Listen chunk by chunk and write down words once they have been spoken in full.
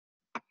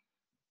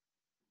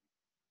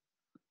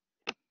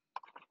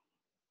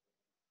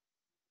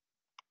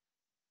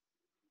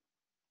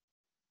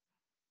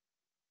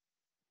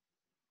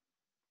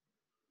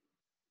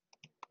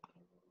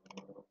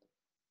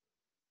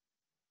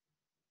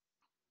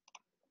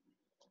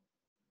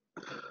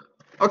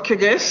Okay,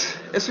 guys,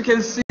 as you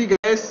can see,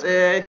 guys,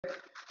 I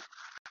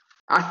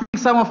think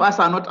some of us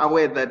are not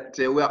aware that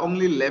we are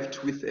only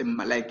left with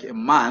like a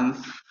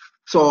month.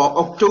 So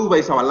October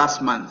is our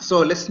last month. So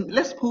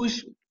let's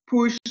push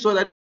so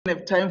that we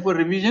have time for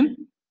revision.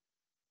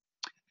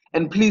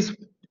 And please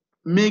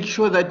make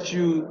sure that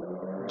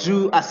you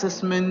do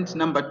assessment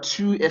number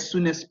 2 as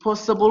soon as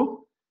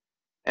possible.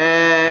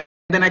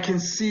 Then I can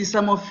see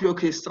some of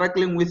you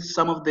struggling with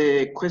some of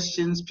the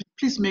questions.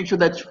 Please make sure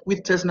that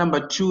with test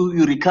number 2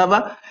 you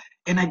recover,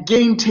 and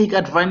again take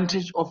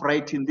advantage of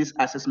writing these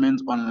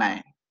assessments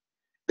online.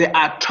 There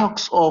are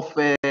talks of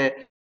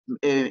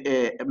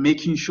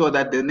making sure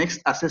that the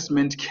next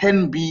assessment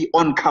can be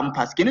on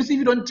campus. Can you see if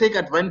you don't take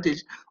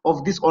advantage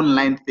of this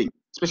online thing,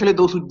 especially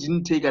those who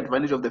didn't take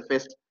advantage of the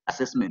first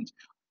assessment?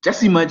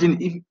 Just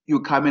imagine if you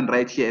come and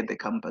write here at the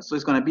campus. So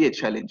it's going to be a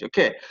challenge,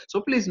 okay?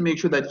 So please make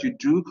sure that you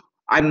do.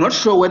 I'm not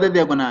sure whether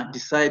they're going to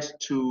decide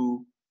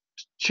to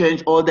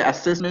change all the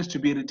assessments to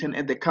be written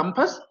at the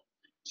campus.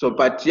 So,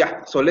 but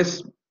yeah, so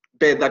let's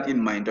bear that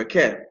in mind,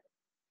 okay?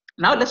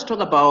 Now let's talk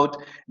about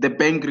the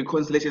bank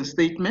reconciliation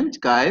statement,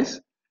 guys.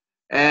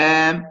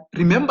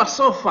 Remember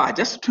so far,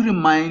 just to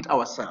remind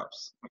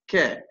ourselves,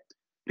 okay?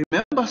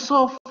 Remember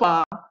so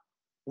far,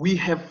 we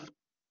have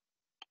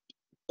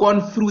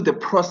gone through the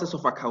process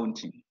of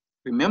accounting.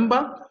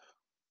 Remember,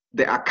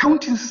 the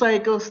accounting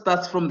cycle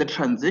starts from the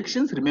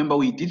transactions. Remember,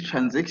 we did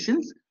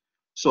transactions.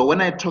 So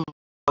when I talk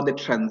about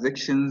the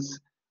transactions,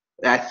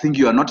 I think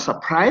you are not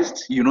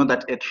surprised. You know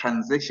that a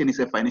transaction is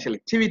a financial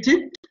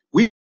activity.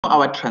 We know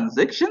our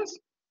transactions.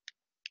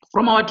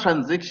 From our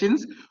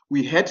transactions,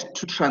 we had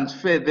to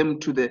transfer them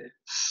to the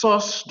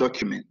source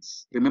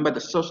documents. Remember, the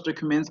source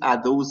documents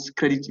are those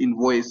credit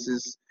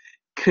invoices,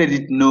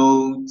 credit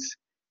notes,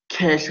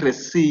 cash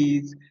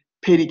receipts,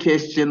 petty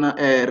cash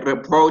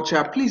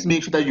voucher. Please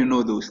make sure that you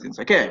know those things,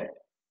 okay?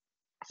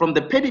 From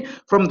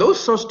those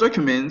source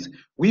documents,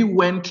 we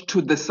went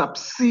to the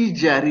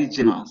subsidiary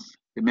journals.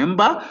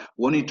 Remember,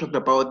 when we talked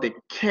about the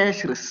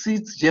cash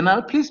receipts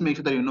journal, please make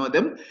sure that you know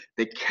them.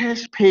 The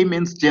cash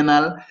payments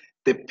journal,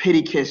 the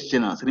petty cash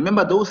journals.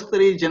 Remember, those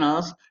 3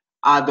 journals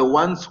are the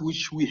ones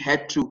which we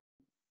had to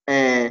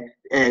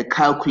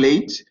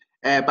calculate,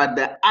 but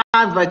the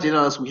other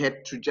journals we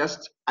had to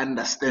just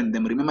understand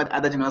them. Remember, the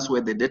other journals were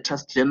the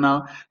debtors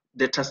journal,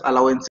 debtors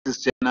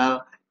allowances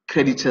journal,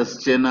 creditors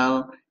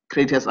journal,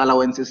 creditors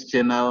allowances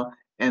journal,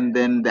 and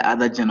then the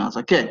other journals.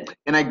 Okay,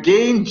 and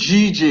again,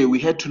 GJ, we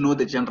had to know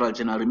the general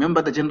journal.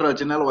 Remember, the general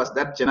journal was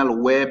that journal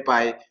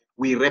whereby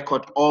we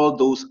record all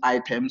those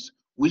items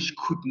which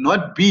could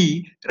not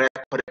be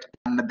recorded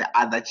under the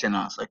other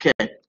journals. Okay,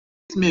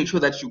 please make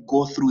sure that you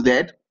go through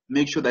that,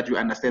 make sure that you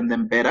understand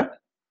them better,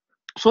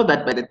 so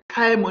that by the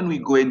time when we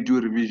go and do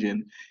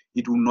revision,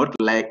 it will not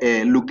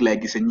look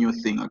like it's a new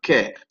thing.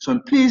 Okay, so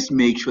please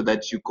make sure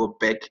that you go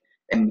back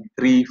and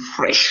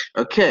refresh.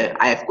 Okay,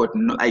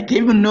 I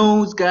gave you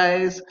notes,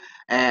 guys.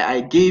 I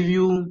gave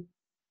you,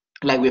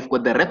 like, we've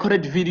got the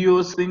recorded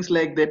videos, things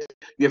like that.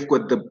 You've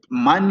got the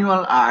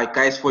manual.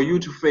 Guys, for you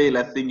to fail,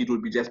 I think it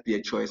will just be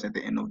a choice at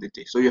the end of the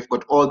day. So you've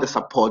got all the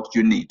support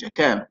you need.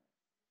 Okay,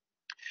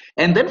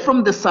 and then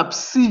from the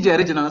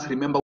subsidiary journals,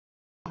 remember,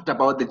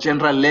 about the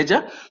general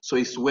ledger. So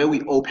it's where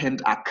we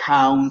opened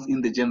accounts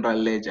in the general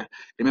ledger.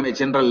 Remember,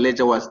 general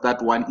ledger was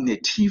that one in a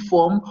T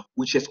form,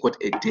 which has got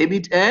a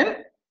debit and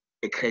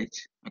a credit.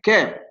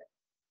 Okay,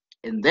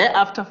 and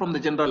thereafter, from the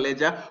general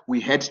ledger, we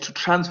had to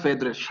transfer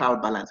the trial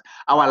balance.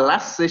 Our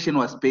last session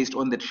was based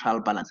on the trial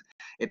balance.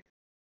 A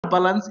trial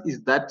balance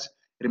is that,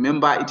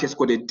 remember, it has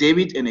got a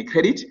debit and a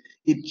credit.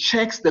 It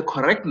checks the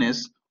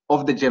correctness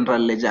of the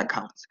general ledger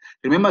accounts.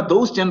 Remember,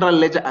 those general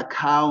ledger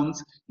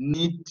accounts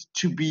need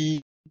to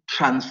be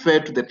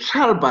transferred to the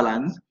trial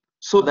balance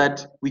so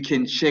that we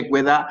can check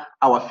whether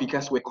our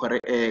figures were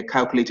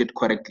calculated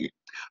correctly.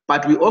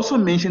 But we also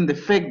mentioned the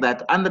fact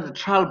that under the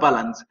trial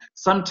balance,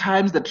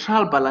 sometimes the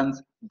trial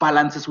balance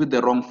balances with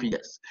the wrong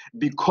figures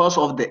because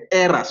of the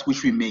errors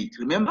which we made.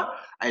 Remember,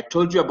 I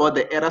told you about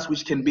the errors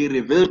which can be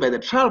revealed by the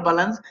trial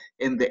balance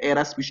and the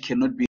errors which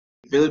cannot be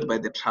revealed by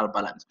the trial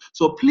balance.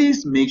 So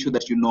please make sure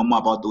that you know more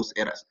about those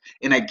errors.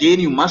 And again,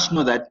 you must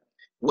know that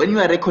when you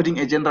are recording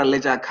a general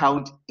ledger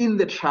account in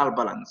the trial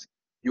balance,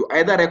 you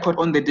either record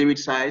on the debit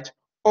side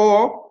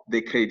or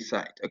the credit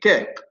side.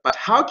 Okay, but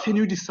how can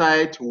you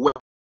decide whether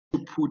to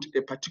put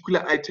a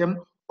particular item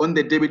on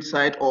the debit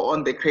side or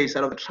on the credit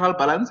side of the trial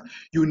balance?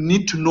 You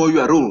need to know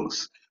your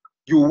rules.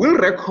 You will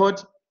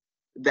record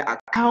the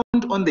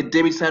account on the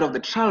debit side of the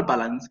trial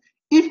balance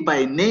if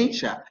by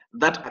nature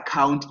that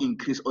account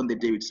increase on the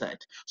debit side.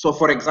 So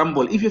for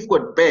example, if you've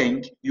got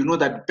bank, you know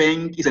that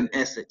bank is an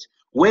asset.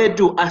 Where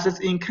do assets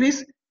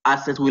increase?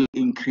 Assets will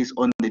increase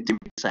on the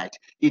debit side.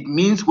 It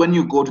means when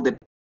you go to the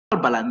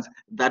trial balance,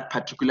 that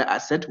particular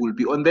asset will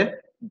be on the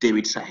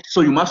debit side.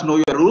 So you must know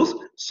your rules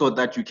so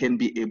that you can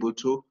be able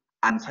to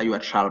answer your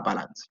trial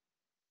balance.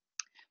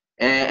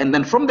 And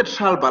then from the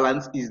trial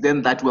balance is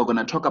then that we're going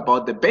to talk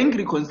about the bank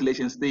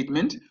reconciliation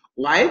statement.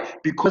 Why?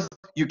 Because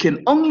you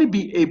can only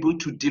be able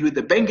to deal with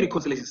the bank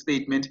reconciliation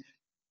statement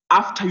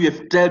after you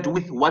have dealt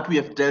with what we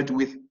have dealt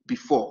with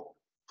before.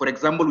 For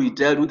example, we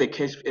dealt with the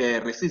cash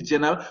receipts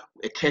journal,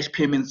 a cash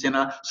payments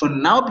journal. So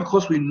now,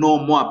 because we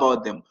know more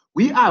about them,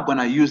 we are going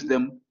to use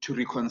them to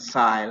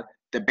reconcile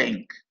the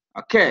bank.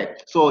 Okay,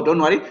 so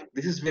don't worry,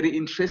 this is very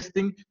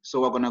interesting.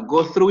 So we're going to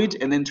go through it.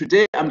 And then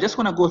today, I'm just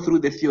going to go through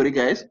the theory,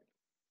 guys,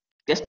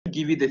 just to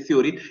give you the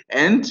theory.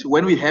 And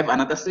when we have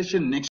another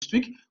session next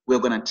week, we're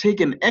going to take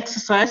an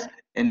exercise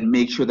and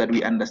make sure that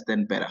we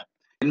understand better.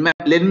 And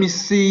let me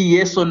see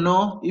yes or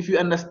no. If you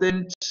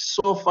understand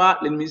so far,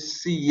 let me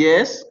see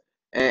yes.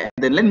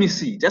 Then let me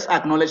see. Just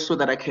acknowledge so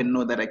that I can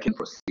know that I can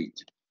proceed.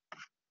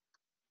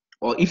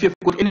 Or if you've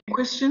got any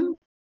question,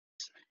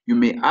 you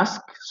may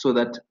ask so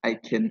that I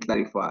can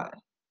clarify.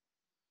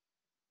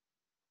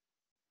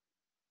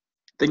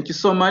 Thank you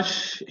so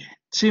much,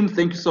 Tim.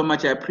 Thank you so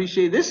much. I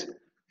appreciate this.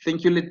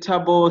 Thank you,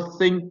 Letabo.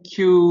 Thank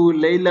you,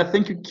 Leila.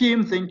 Thank you,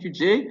 Kim. Thank you,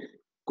 Jay.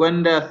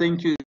 Gwanda.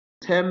 Thank you,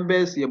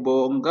 Tembes,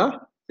 Yabonga.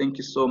 Thank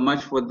you so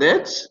much for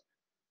that.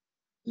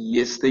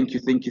 Yes, thank you,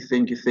 thank you,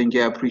 thank you, thank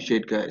you. I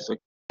appreciate, guys.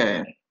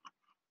 Okay.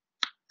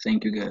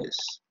 Thank you, guys.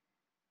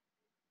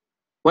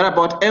 What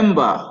about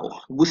Ember?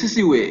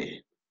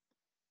 Busisiwe.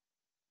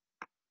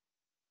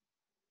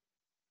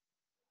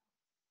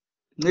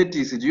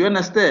 Netisi, do you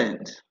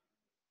understand?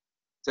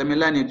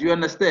 Samilani, do you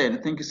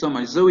understand? Thank you so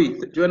much. Zoe,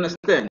 do you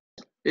understand?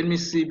 Let me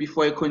see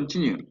before I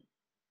continue.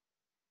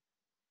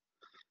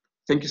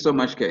 Thank you so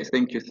much, guys.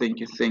 Thank you, thank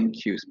you,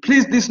 thank you.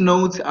 Please, these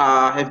notes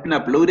have been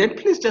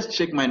uploaded. Please just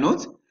check my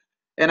notes.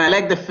 And I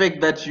like the fact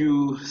that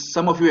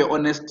some of you are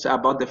honest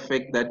about the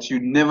fact that you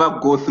never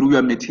go through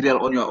your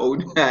material on your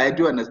own. I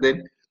do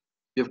understand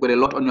you've got a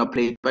lot on your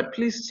plate, but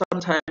please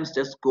sometimes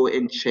just go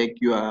and check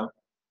your.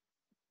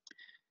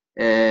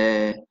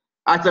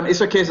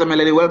 It's okay,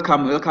 Samelani.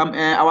 Welcome, welcome.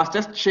 I was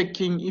just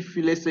checking if,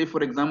 let's say,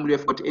 for example, you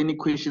have got any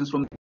questions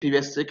from the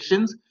previous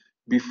sections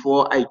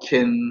before I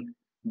can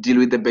deal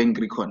with the bank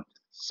recon.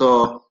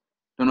 So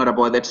don't worry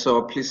about that.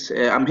 So please,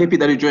 I'm happy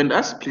that you joined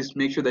us. Please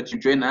make sure that you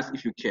join us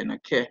if you can.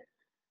 Okay.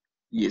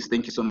 Yes,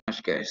 thank you so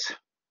much, guys.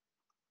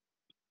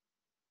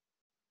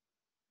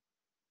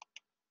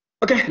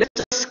 Okay,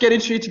 let's just get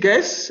into it,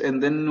 guys,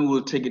 and then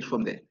we'll take it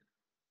from there.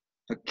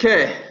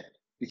 Okay.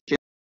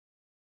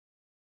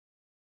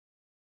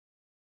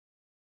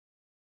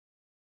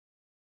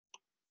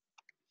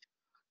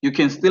 You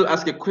can still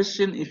ask a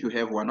question if you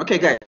have one. Okay,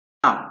 guys.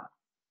 Now,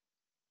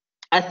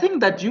 I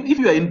think that if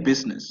you are in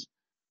business,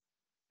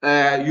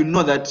 you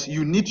know that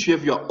you need to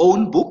have your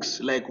own books,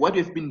 like what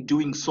you've been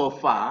doing so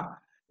far,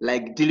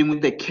 like dealing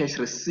with the cash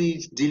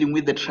receipts, dealing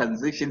with the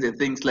transactions and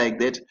things like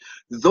that.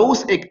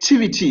 Those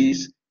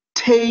activities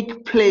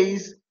take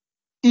place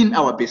in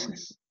our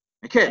business.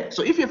 Okay,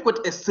 so if you've got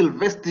a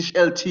Silvestish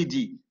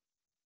Ltd,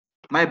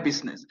 my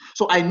business,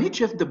 so I need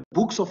to have the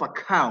books of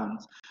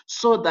accounts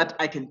so that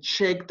I can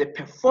check the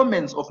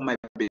performance of my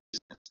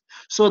business,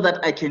 so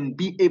that I can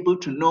be able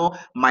to know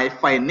my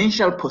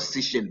financial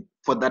position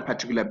for that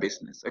particular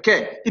business.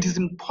 Okay, it is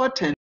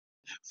important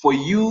for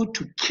you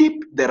to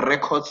keep the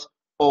records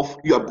of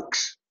your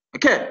books.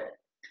 Okay,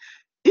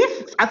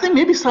 I think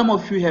maybe some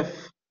of you have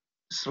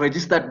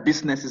registered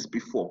businesses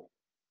before.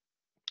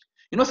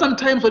 You know,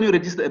 sometimes when you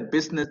register a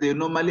business, they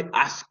normally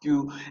ask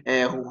you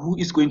who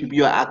is going to be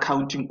your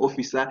accounting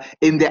officer,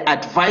 and they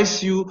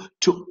advise you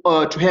to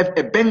have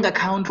a bank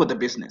account for the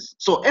business.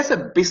 So as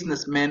a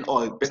businessman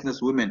or a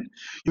businesswoman,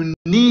 you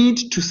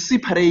need to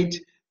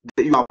separate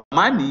your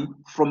money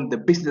from the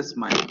business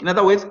money. In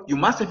other words, you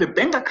must have a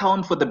bank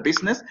account for the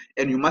business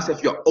and you must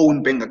have your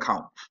own bank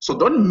account. So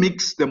don't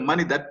mix the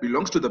money that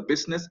belongs to the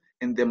business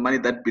and the money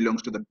that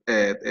belongs to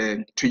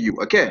to you.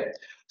 Okay.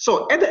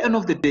 So at the end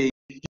of the day,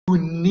 you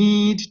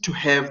need to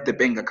have the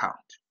bank account.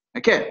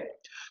 Okay.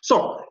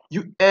 So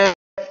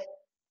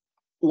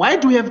why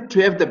do we have to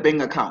have the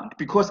bank account?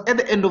 Because at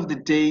the end of the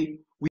day,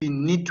 we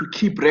need to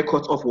keep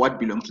records of what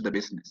belongs to the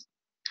business.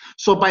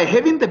 So by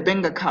having the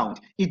bank account,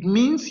 it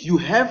means you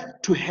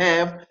have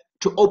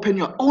to open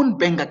your own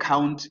bank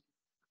account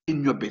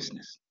in your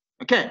business.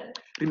 Okay.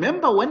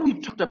 Remember when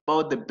we talked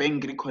about the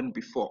bank recon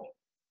before,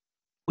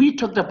 we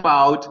talked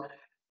about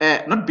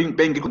not being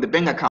bank recon, the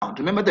bank account.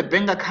 Remember the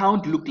bank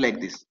account looked like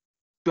this.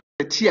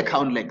 The T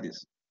account like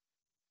this.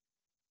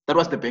 That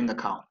was the bank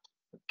account.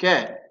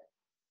 Okay.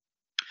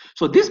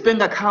 So this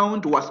bank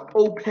account was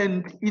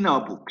opened in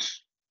our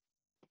books.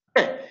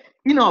 Okay.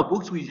 In our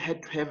books, we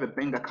had to have a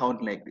bank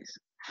account like this.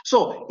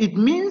 So it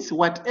means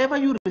whatever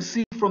you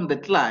receive from the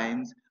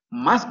clients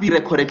must be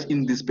recorded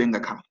in this bank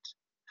account.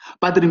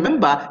 But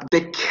remember,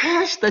 the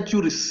cash that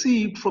you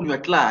received from your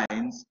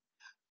clients,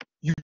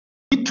 you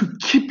need to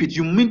keep it.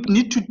 You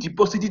need to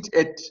deposit it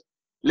at,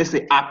 let's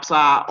say,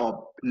 ABSA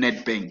or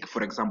Nedbank,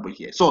 for example,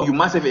 here. So you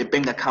must have a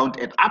bank account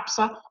at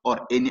ABSA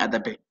or any other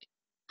bank.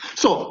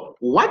 So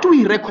what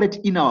we record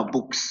in our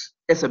books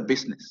as a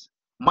business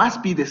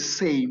must be the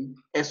same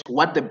as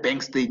what the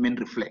bank statement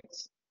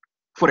reflects.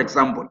 For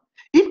example,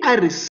 if I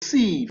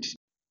received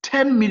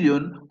 10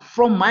 million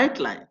from my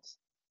clients,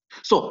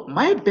 so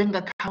my bank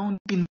account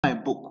in my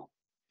book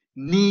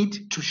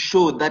need to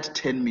show that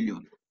 10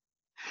 million.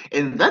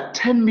 And that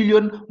 10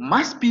 million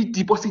must be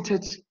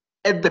deposited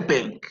at the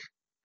bank.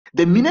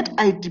 The minute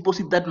I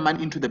deposit that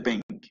money into the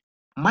bank,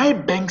 my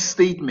bank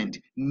statement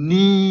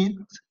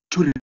needs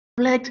to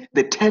reflect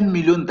the 10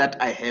 million that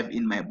I have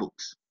in my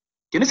books.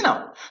 Can you see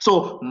now?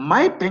 So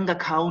my bank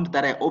account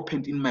that I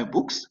opened in my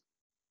books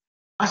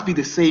must be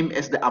the same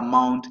as the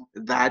amount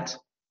that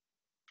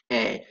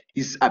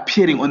is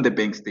appearing on the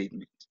bank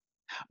statement.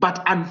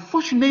 But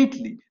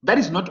unfortunately, that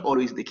is not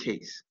always the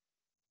case.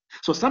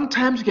 So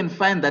sometimes you can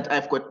find that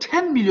I've got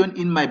 10 million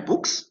in my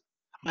books,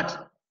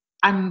 but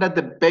under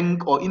the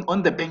bank or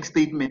on the bank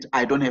statement,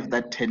 I don't have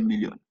that 10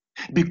 million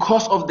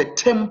because of the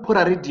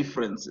temporary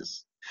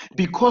differences,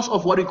 because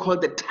of what we call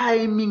the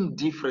timing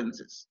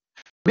differences.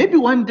 Maybe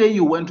one day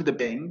you went to the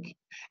bank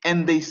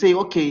and they say,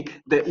 okay,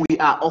 that we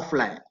are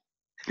offline.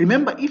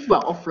 Remember, if you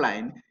are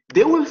offline,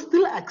 they will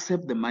still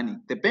accept the money.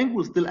 The bank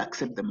will still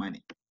accept the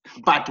money.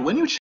 But when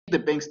you check the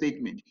bank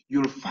statement,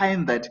 you'll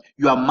find that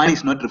your money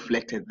is not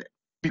reflected there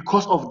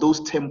because of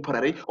those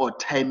temporary or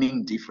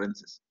timing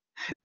differences.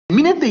 The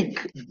minute they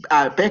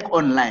are back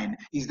online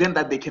is then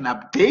that they can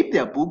update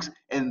their books,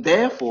 and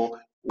therefore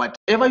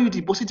whatever you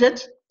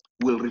deposited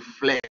will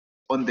reflect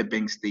on the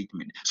bank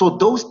statement. So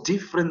those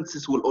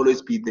differences will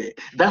always be there.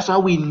 That's why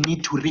we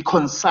need to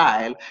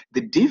reconcile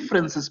the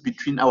differences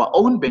between our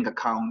own bank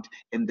account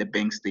and the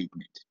bank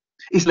statement.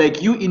 It's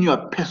like you in your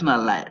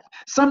personal life.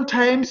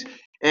 Sometimes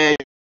you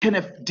can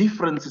have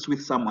differences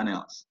with someone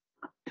else,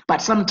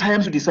 but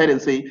sometimes you decide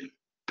and say,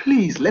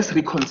 please, let's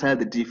reconcile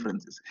the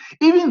differences.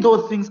 Even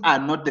though things are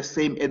not the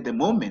same at the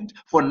moment,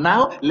 for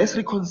now, let's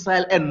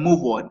reconcile and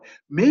move on.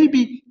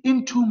 Maybe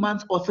in 2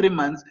 months or 3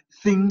 months,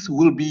 things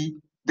will be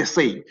the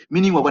same,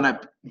 meaning we're going to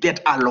get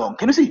along.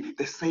 Can you see?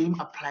 The same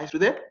applies to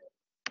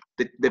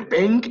the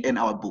bank and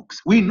our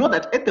books. We know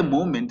that at the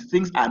moment,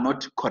 things are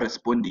not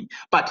corresponding,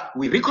 but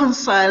we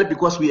reconcile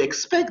because we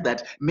expect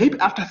that maybe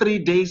after 3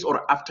 days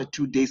or after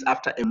 2 days,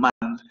 after a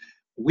month,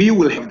 we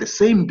will have the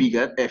same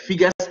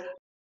figures,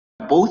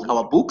 both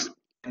our books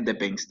and the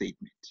bank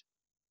statement.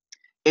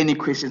 Any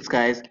questions,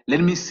 guys? Let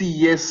me see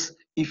yes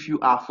if you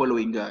are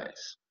following,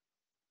 guys.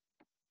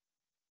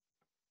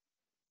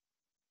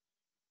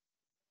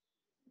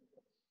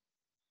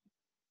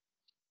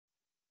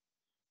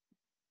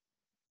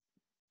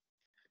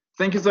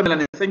 Thank you,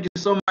 Zamelane. Thank you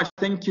so much.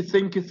 Thank you,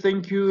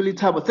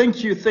 Litabo.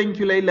 Thank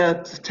you, Leila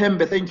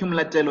Tembe. Thank you,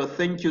 Mlatelo.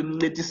 Thank you,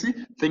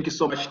 Letisi. Thank you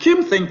so much,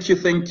 Kim.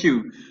 Thank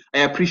you. I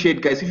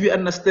appreciate, guys. If you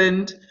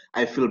understand,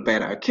 I feel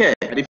better. Okay.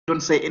 And if you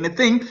don't say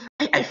anything,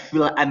 I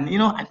feel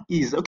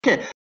unease.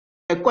 Okay.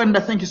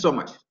 Kwanda, thank you so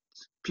much.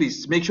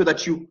 Please make sure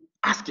that you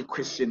ask a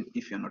question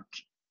if you're not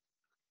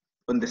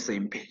on the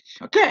same page.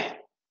 Okay.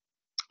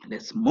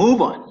 Let's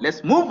move on.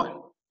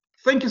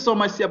 Thank you so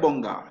much,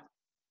 Nyabonga.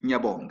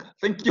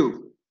 Thank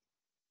you.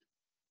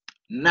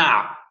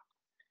 Now,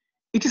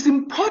 it is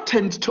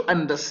important to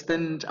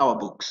understand our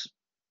books.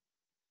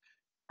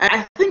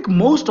 I think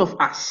most of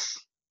us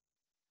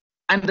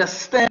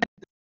understand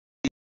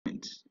the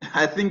statement.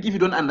 I think if you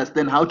don't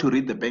understand how to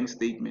read the bank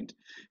statement,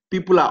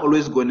 people are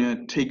always going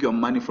to take your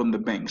money from the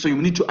bank. So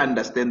you need to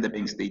understand the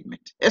bank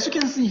statement. As you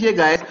can see here,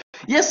 guys,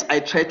 yes,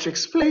 I tried to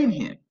explain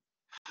here.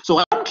 So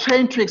what I'm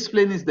trying to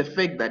explain is the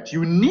fact that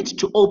you need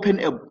to open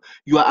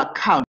your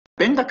account,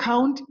 bank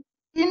account,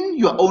 in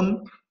your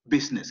own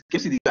business,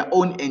 your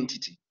own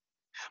entity.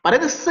 But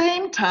at the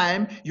same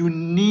time, you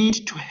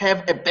need to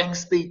have a bank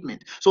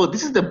statement. So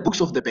this is the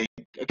books of the bank.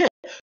 Okay.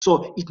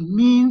 So it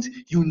means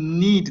you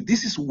need,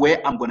 this is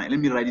where I'm gonna, let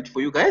me write it for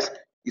you guys.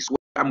 It's where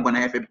I'm gonna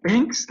have a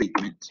bank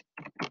statement.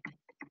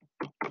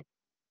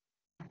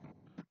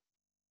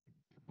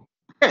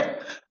 Okay.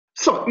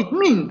 So it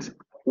means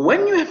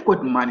when you have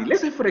got money,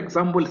 let's say for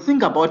example,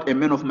 think about a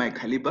man of my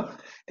caliber.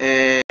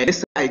 Let's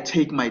say I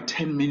take my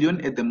 10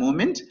 million at the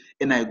moment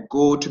and I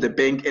go to the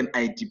bank and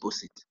I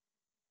deposit.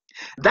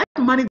 That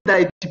money that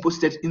I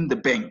deposited in the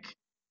bank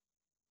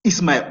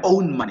is my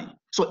own money.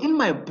 So in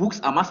my books,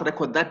 I must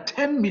record that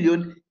 10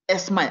 million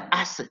as my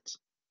asset.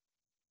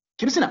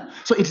 Can you see now?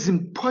 So it is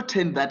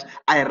important that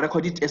I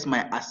record it as my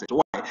asset.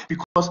 Why?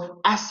 Because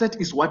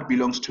asset is what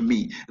belongs to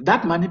me.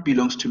 That money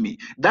belongs to me.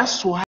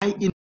 That's why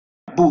in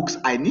books,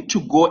 I need to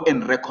go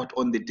and record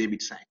on the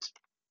debit side.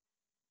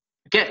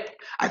 Okay,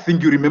 I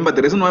think you remember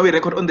the reason why we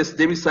record on the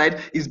debit side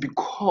is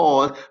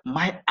because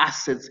my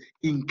assets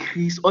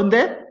increase on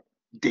the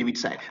debit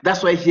side.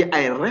 That's why here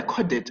I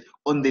recorded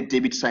on the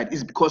debit side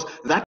is because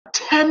that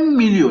 10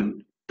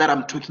 million that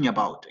I'm talking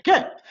about,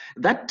 okay,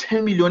 that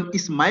 10 million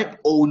is my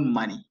own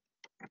money.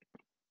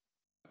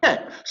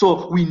 Okay,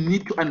 so we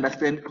need to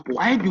understand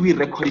why do we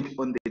record it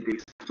on the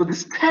debit. So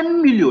this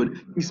 10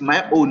 million is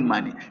my own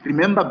money.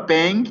 Remember,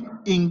 bank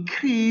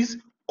increase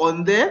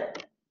on the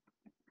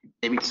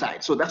debit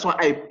side. So that's why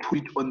I put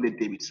it on the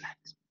debit side.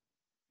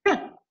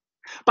 Yeah.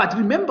 But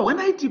remember, when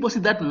I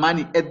deposit that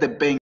money at the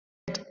bank,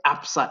 at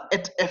ABSA,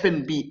 at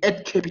FNB,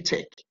 at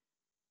Capitec,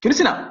 can you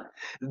see now?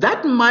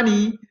 That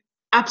money,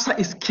 ABSA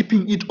is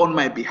keeping it on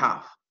my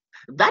behalf.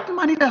 That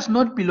money does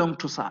not belong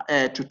to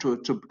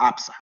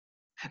ABSA.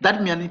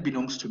 That money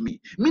belongs to me.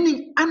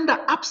 Meaning, under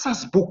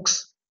ABSA's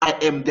books, I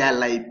am their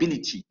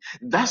liability.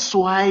 That's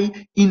why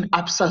in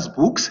Absa's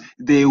books,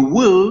 they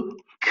will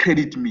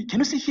credit me. Can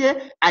you see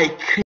here? I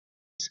credit.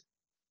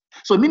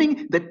 So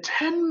meaning the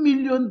 10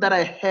 million that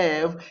I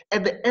have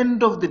at the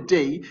end of the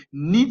day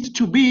needs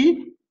to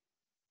be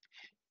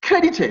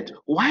credited.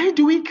 Why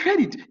do we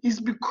credit? It's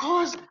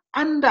because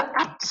under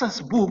Absa's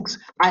books,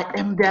 I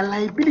am their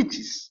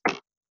liabilities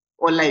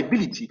or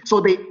liability. So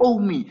they owe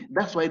me.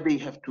 That's why they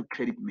have to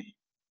credit me.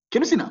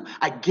 Can you see now?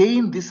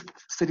 Again, this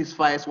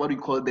satisfies what we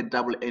call the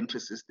double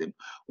entry system.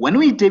 When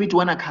we debit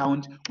one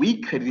account,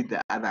 we credit the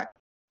other.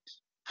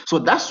 So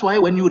that's why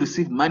when you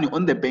receive money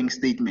on the bank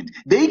statement,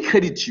 they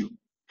credit you.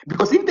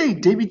 Because if they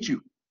debit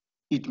you,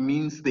 it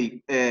means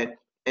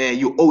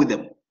you owe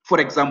them. For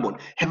example,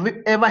 have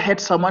you ever had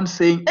someone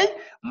saying, hey,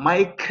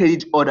 my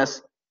credit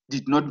orders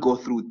did not go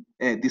through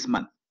this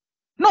month?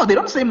 No, they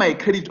don't say my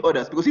credit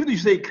orders, because if you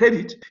say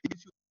credit,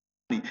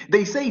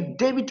 they say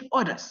debit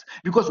orders,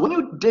 because when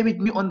you debit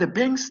me on the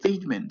bank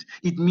statement,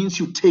 it means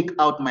you take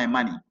out my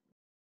money.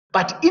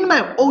 But in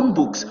my own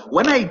books,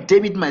 when I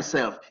debit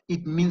myself,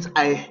 it means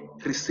I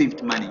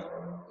received money.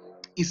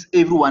 Is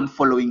everyone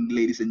following,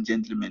 ladies and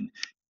gentlemen?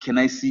 Can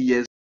I see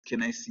yes?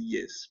 Can I see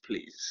yes,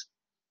 please?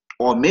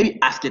 Or maybe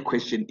ask a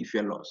question if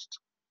you're lost.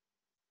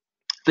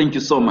 Thank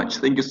you so much.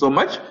 Thank you so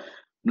much.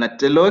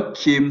 Mlatelo,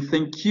 Kim,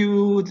 thank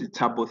you.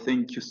 Tabo,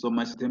 thank you so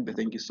much. Tempe,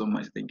 thank you so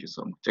much. Thank you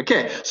so much.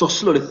 Okay, so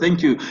slowly,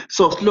 thank you.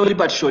 So slowly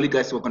but surely,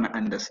 guys, we're going to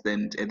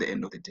understand at the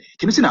end of the day.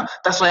 Can you see now?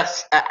 That's why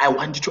I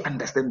want you to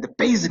understand the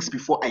basics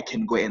before I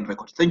can go and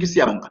record. Thank you,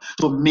 Siamonga.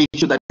 So make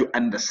sure that you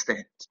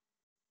understand.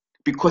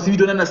 Because if you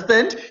don't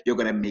understand, you're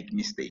going to make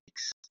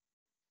mistakes.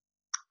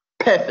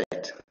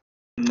 Perfect.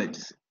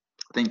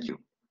 Thank you.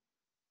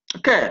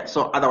 Okay,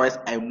 so otherwise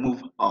I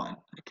move on.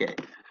 Okay.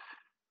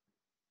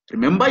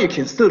 Remember, you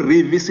can still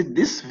revisit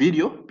this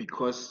video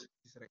because,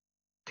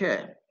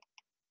 okay.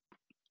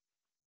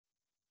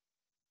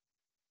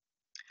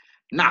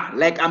 Now,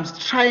 like I'm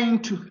trying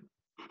to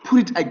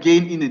put it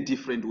again in a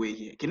different way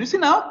here. Can you see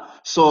now?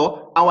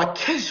 So our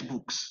cash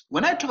books,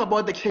 when I talk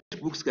about the cash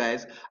books,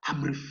 guys,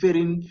 I'm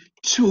referring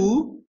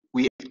to,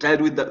 we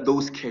started with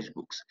those cash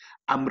books.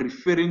 I'm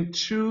referring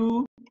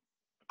to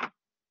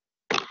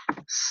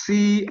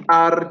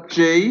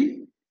CRJ.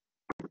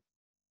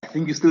 I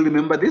think you still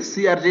remember this.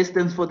 CRJ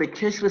stands for the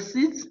cash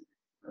receipts,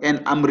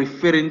 and I'm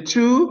referring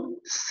to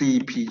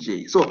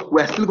CPJ. So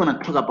we're still going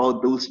to talk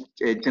about those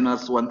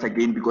journals once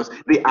again because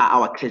they are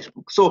our cash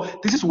book. So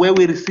this is where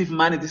we receive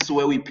money. This is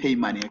where we pay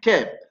money.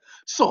 Okay.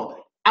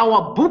 So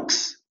our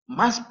books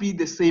must be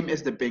the same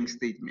as the bank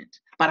statement,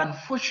 but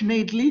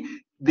unfortunately,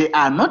 they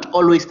are not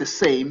always the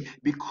same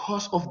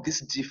because of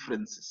these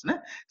differences. Né?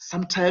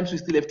 Sometimes we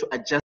still have to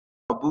adjust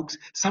books.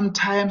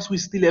 Sometimes we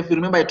still have to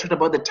remember, I talked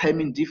about the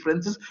timing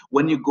differences.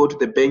 When you go to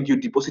the bank, you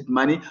deposit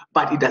money,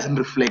 but it doesn't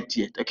reflect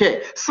yet.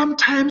 Okay.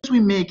 Sometimes we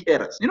make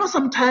errors. You know,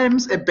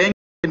 sometimes a bank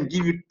can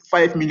give you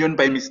 5 million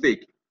by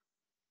mistake.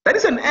 That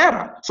is an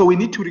error. So we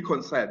need to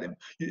reconcile them.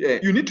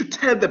 You need to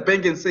tell the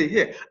bank and say,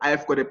 here, I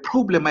have got a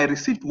problem. I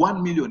received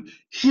 1 million.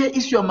 Here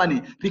is your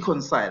money.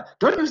 Reconcile.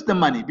 Don't use the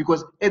money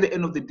because at the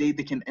end of the day,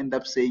 they can end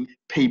up saying,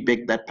 pay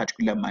back that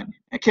particular money.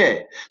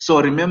 Okay. So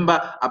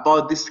remember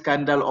about this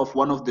scandal of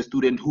one of the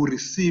students who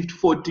received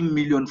 14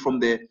 million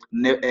from the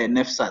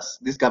NEFSAS,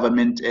 this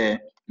government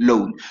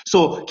loan.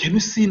 So can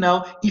you see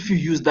now, if you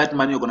use that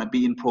money, you're going to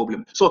be in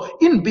problem. So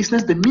in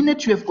business, the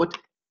minute you have got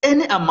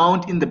any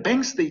amount in the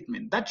bank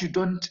statement that you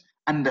don't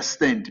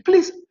understand,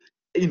 please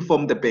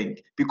inform the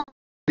bank because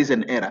there is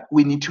an error.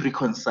 We need to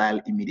reconcile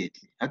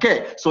immediately.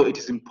 Okay, so it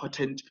is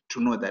important to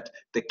know that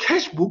the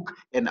cash book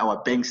and our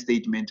bank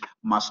statement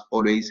must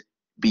always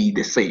be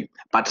the same.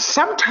 But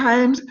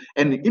sometimes,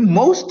 and in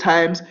most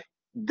times,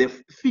 the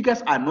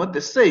figures are not the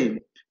same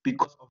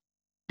because of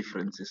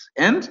differences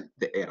and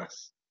the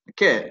errors.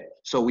 Okay,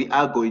 so we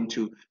are going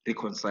to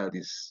reconcile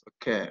this.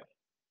 Okay.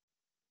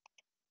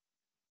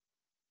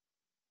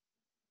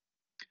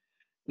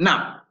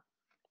 Now,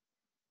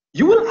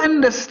 you will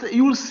understand,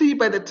 you will see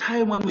by the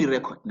time when we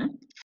record.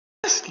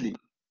 Firstly,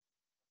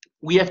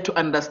 we have to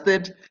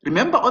understand,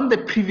 remember on the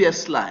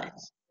previous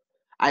slides,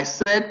 I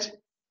said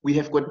we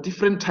have got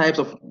different types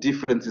of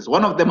differences.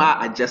 One of them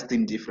are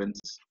adjusting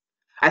differences.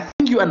 I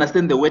think you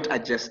understand the word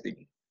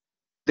adjusting.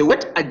 The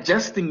word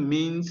adjusting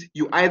means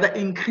you either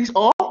increase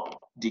or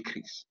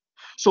decrease.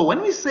 So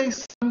when we say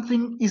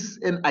something is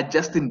an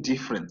adjusting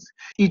difference,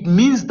 it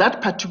means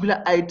that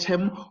particular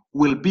item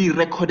will be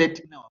recorded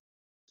in our,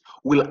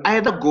 will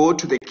either go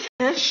to the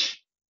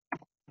cash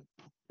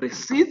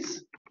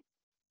receipts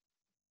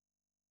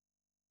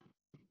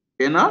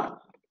journal,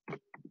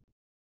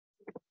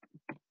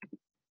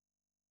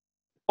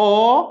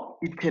 or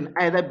it can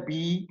either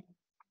be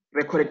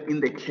recorded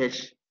in the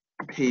cash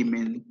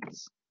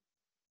payments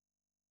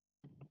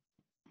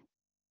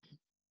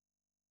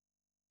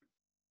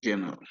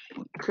journal.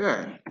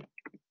 Okay.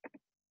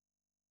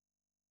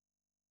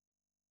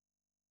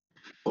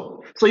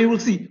 So you will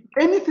see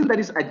anything that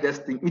is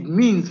adjusting, it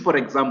means, for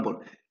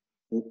example,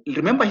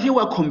 remember here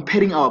we're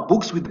comparing our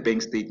books with the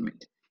bank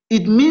statement.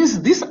 It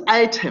means these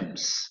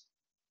items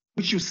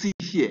which you see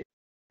here,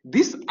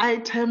 these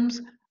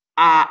items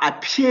are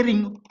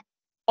appearing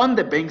on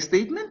the bank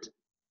statement.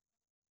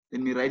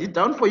 Let me write it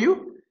down for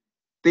you.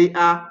 They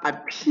are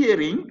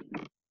appearing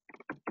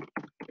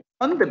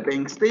on the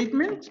bank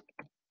statement,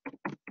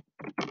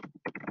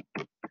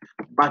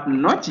 but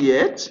not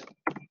yet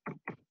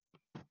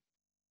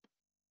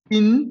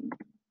in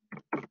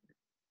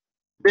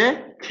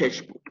the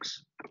cash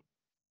books.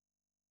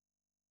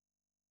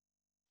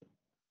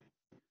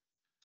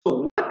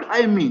 So what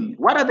I mean,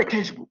 what are the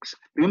cash books?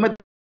 Remember,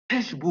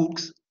 cash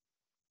books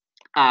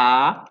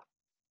are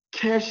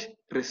cash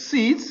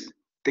receipts.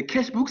 The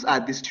cash books are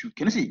these two.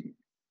 Can you see?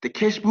 The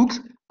cash books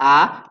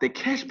are the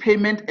cash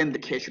payment and the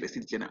cash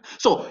receipt journal.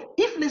 So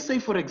if, let's say,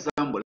 for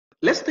example,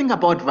 let's think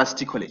about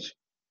Varsity College.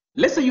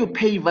 Let's say you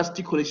pay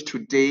Varsity College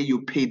today,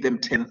 you pay them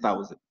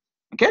 10,000.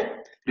 Okay?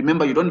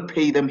 Remember, you don't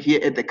pay them here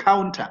at the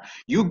counter.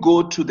 You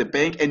go to the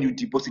bank and you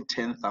deposit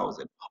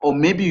 10,000. Or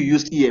maybe you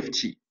use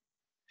EFT.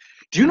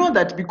 Do you know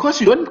that because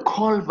you don't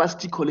call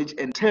Varsity College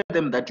and tell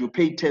them that you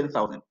pay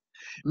 10,000,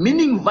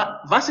 meaning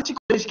Varsity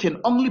College can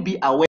only be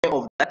aware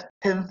of that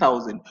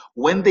 10,000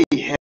 when they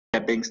have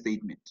their bank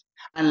statement,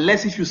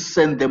 unless if you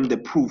send them the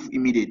proof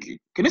immediately.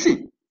 Can you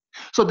see?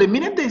 So the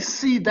minute they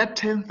see that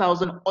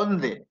 10,000 on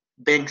the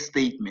bank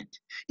statement,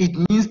 it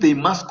means they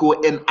must go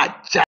and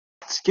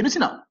adjust. Can you see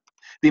now?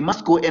 They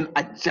must go and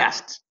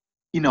adjust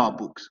in our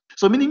books.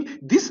 So meaning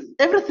this,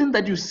 everything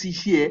that you see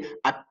here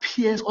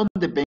appears on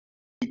the bank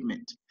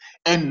statement.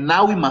 And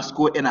now we must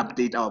go and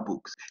update our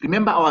books.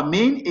 Remember, our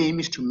main aim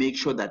is to make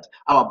sure that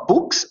our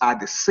books are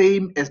the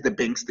same as the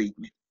bank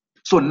statement.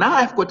 So now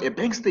I've got a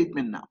bank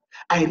statement now.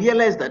 I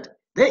realize that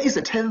there is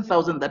a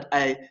 10,000 that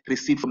I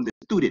received from the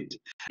student.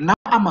 Now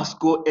I must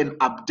go and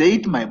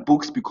update my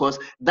books because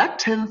that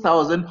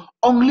 10,000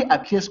 only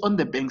appears on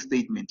the bank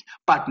statement,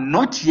 but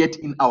not yet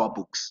in our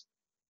books.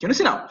 Can you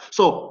see now?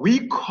 So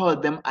we call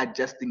them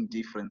adjusting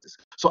differences.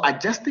 So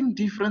adjusting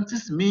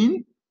differences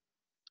mean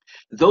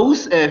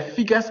those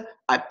figures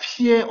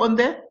appear on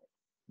the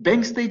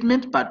bank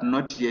statement, but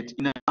not yet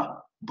in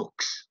our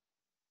books.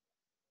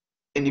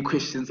 Any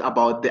questions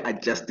about the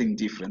adjusting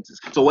differences?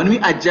 So when we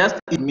adjust,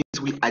 it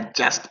means we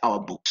adjust our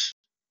books.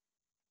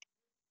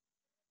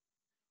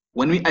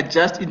 When we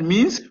adjust, it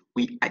means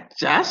we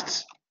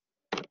adjust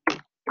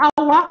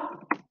our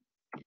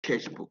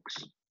cash books.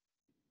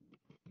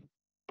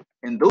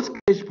 And those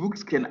cash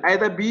books can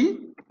either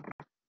be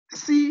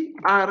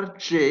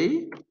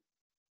CRJ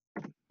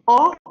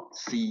or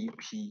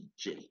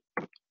CPJ.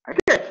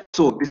 Okay,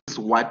 so this is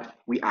what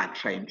we are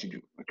trying to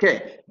do.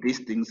 Okay, these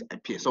things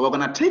appear. So we're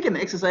going to take an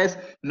exercise,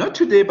 not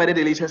today, but at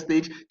a later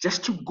stage,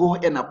 just to go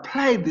and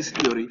apply this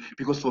theory,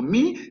 because for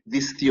me,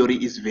 this theory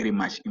is very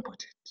much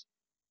important.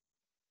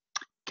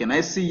 Can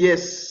I see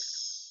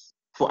yes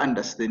for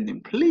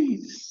understanding,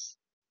 please?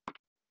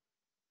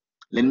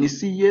 Let me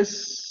see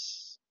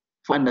yes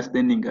for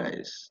understanding,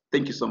 guys.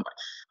 Thank you so much.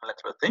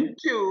 Thank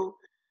you.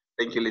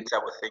 Thank you,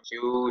 Litabo. Thank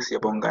you,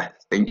 Siabonga.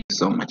 Thank you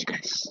so much,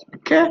 guys.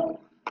 Okay.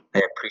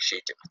 I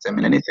appreciate it.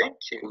 Thank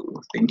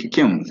you. Thank you,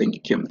 Kim. Thank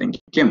you, Kim. Thank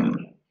you, Kim.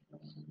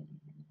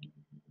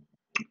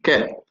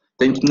 Okay.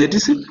 Thank you,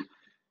 Nedisi.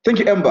 Thank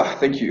you, Ember.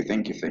 Thank you.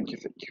 Thank you. Thank you.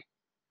 Thank you.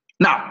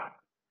 Now,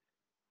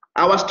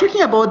 I was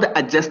talking about the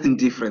adjusting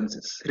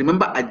differences.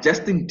 Remember,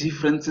 adjusting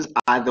differences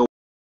are the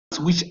ones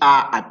which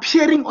are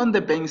appearing on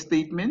the bank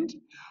statement,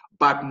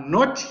 but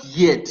not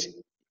yet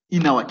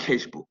in our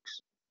cash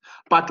books.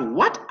 But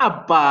what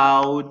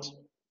about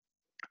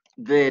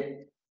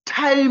the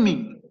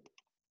timing?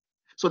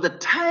 So the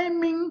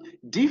timing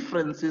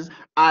differences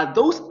are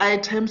those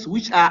items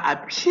which are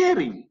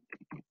appearing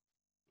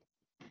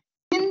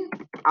in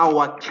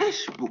our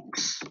cash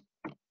books,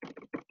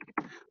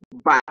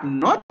 but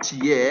not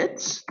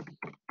yet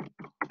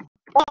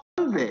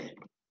on the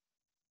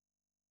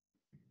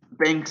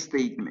bank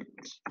statement.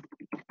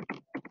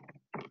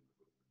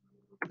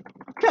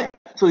 Okay,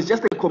 so it's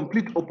just a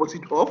complete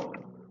opposite of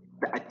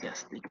the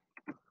adjusting.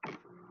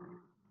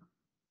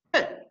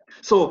 Okay.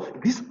 So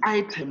these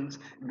items,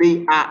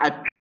 they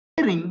are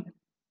appearing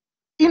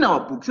in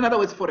our books. In other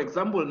words, for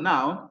example,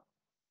 now,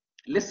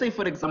 let's say,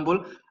 for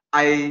example,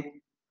 I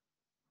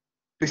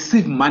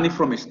receive money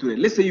from a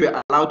student. Let's say you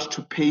are allowed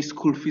to pay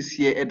school fees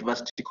here at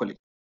Varsity College.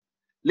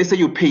 Let's say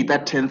you pay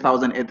that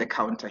 10,000 at the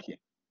counter here.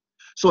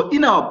 So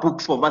in our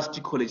books for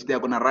Varsity College, they're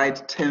going to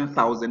write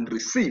 10,000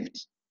 received.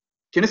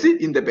 Can you see?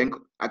 In the bank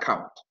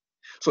account.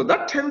 So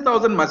that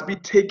 10,000 must be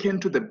taken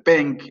to the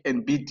bank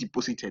and be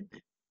deposited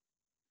there.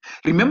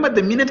 Remember,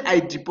 the minute I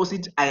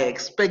deposit, I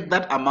expect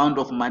that amount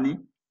of money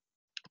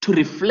to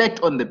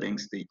reflect on the bank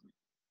statement.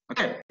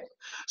 Okay.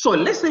 So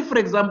let's say, for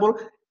example,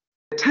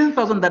 the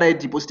 10,000 that I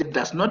deposited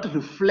does not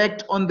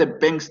reflect on the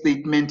bank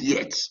statement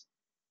yet.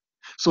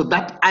 So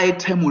that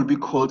item will be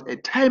called a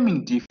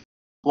timing difference.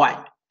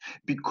 Why?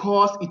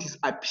 Because it is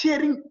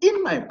appearing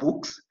in my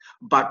books,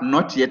 but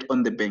not yet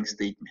on the bank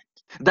statement.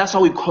 That's why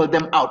we call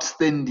them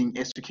outstanding,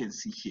 as you can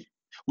see here.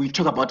 We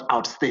talk about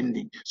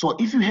outstanding. So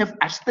if you have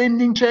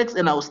outstanding checks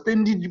and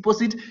outstanding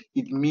deposit,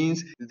 it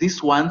means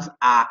these ones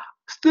are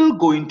still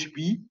going to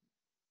be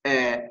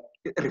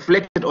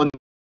reflected on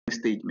the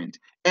statement,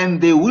 and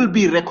they will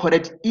be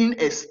recorded in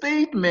a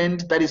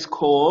statement that is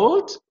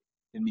called,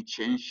 let me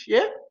change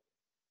here.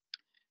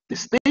 The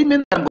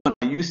statement I'm going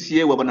to use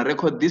here, we're going to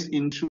record this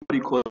into what we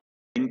call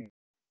bank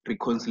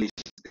reconciliation.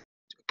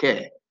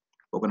 Okay,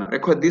 we're going to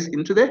record this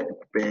into the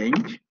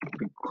bank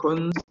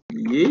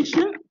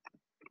reconciliation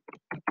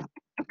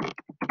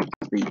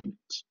statement.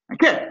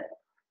 Okay,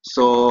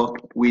 so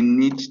we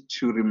need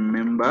to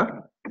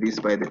remember this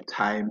by the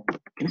time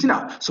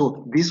now.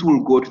 So this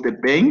will go to the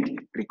bank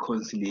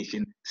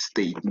reconciliation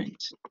statement.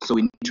 So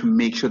we need to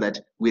make sure that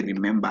we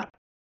remember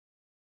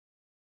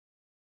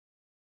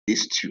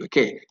these two.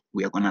 Okay,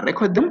 we are going to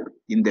record them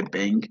in the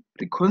bank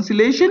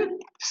reconciliation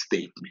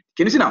statement.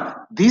 Can you see now?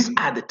 These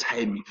are the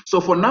timing.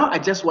 So for now, I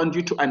just want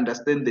you to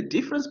understand the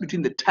difference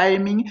between the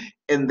timing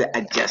and the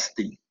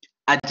adjusting.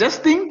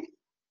 Adjusting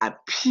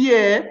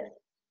appear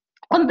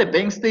on the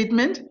bank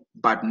statement,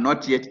 but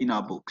not yet in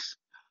our books.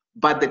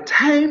 But the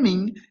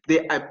timing,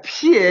 they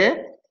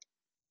appear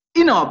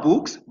in our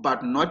books,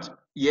 but not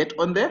yet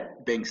on the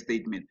bank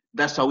statement.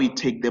 That's how we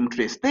take them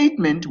to a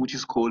statement, which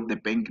is called the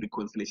bank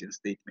reconciliation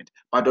statement.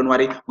 But don't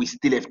worry, we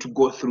still have to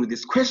go through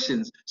these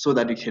questions so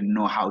that we can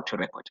know how to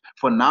record.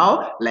 For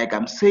now, like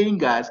I'm saying,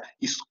 guys,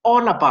 it's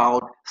all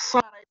about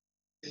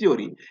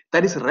theory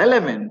that is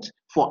relevant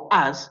for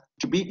us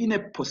to be in a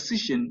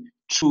position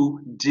to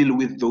deal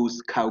with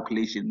those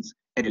calculations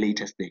at a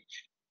later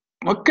stage.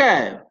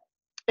 Okay.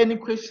 Any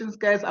questions,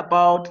 guys,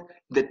 about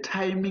the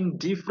timing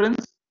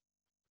difference?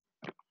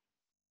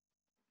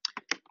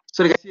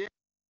 So guys,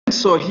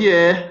 so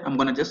here I'm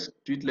gonna just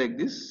do it like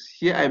this.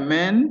 Here I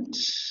meant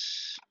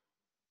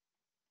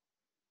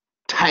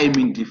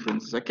timing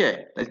differences.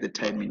 Okay, that's the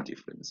timing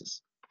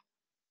differences.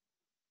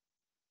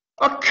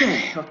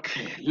 Okay,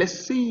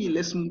 let's see,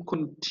 let's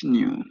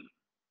continue.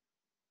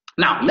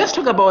 Now let's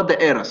talk about the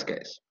errors,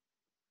 guys.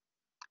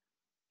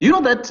 You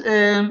know that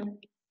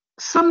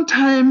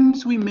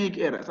sometimes we make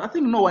errors. I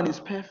think no one is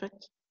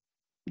perfect.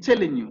 I'm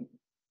telling you,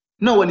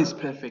 no one is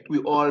perfect. We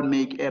all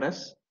make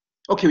errors.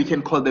 Okay, we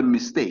can call them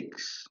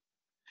mistakes.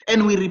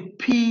 And we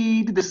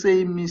repeat the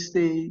same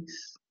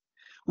mistakes.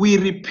 We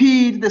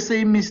repeat the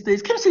same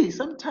mistakes. Can you see?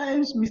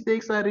 Sometimes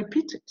mistakes are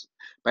repeated,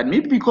 but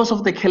maybe because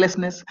of the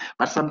carelessness,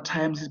 but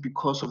sometimes it's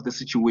because of the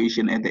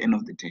situation at the end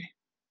of the day.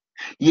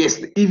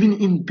 Yes, even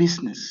in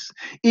business,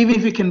 even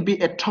if you can be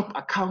a top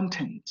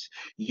accountant,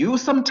 you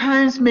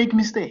sometimes make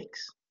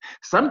mistakes.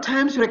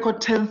 Sometimes you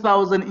record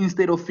 10,000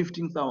 instead of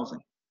 15,000.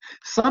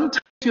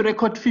 Sometimes you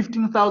record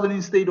 15,000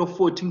 instead of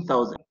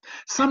 14,000.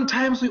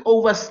 Sometimes we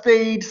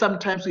overstate,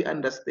 sometimes we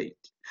understate.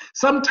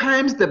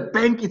 Sometimes the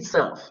bank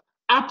itself,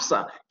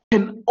 ABSA,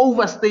 can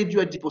overstate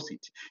your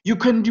deposit. You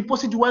can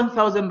deposit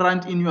 1,000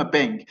 rand in your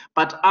bank,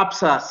 but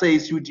ABSA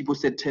says you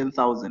deposit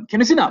 10,000.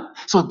 Can you see now?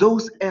 So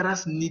those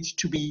errors need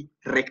to be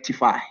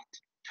rectified.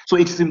 So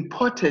it's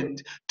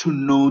important to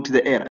note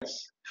the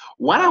errors.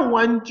 What I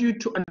want you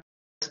to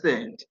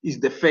understand is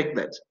the fact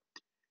that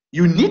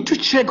you need to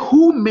check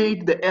who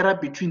made the error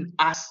between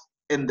us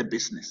and the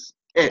business,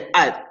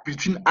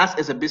 between us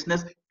as a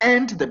business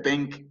and the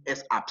bank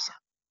as ABSA.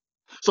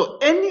 So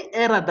any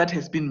error that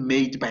has been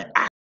made by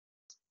us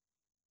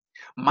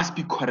must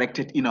be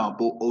corrected in our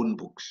own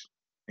books.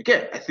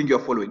 Okay, I think you're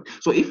following.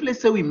 So if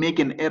let's say we make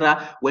an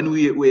error when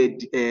we were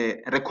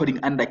recording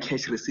under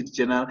cash receipt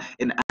journal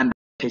and under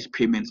cash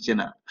payments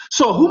journal,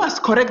 so who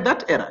must correct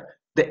that error?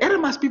 The error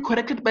must be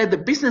corrected by the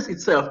business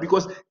itself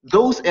because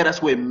those errors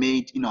were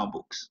made in our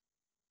books.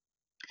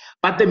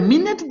 But the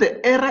minute the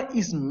error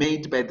is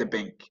made by the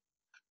bank,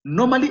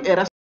 normally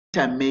errors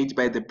that are made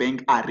by the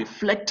bank are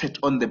reflected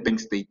on the bank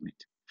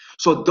statement.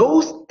 So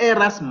those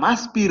errors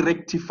must be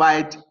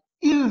rectified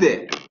in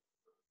the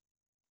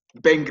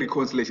bank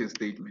reconciliation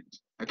statement.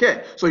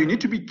 Okay, so you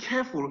need to be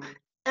careful.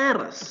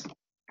 Errors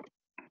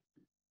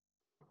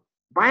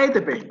by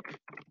the bank.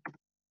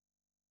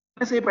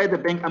 When I say by the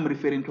bank, I'm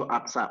referring to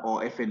ABSA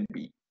or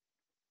FNB.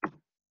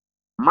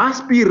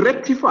 Must be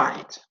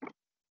rectified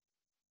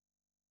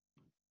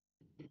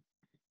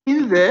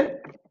in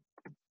the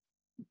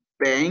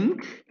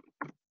bank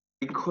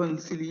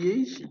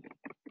reconciliation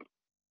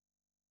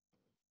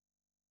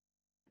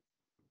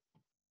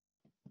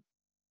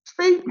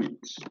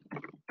statement.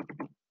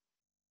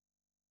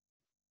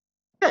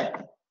 Okay.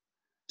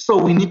 So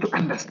we need to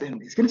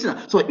understand this. Can you see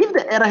that? So if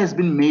the error has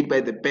been made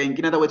by the bank,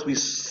 in other words, we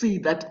see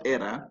that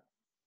error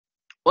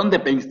on the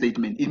bank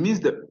statement, it means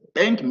the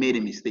bank made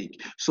a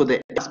mistake. So the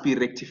error must be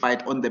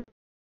rectified on the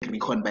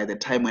recon by the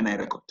time when I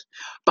record.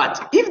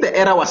 But if the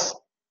error was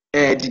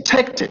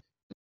detected,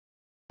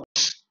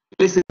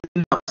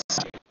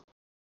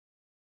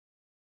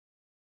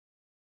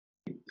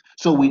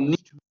 so we need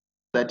to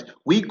that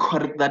we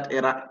correct that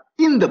error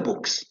in the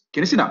books.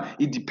 Can you see now?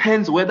 It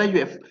depends whether you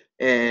have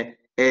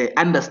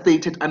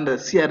understated under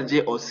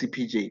CRJ or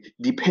CPJ.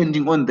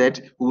 Depending on that,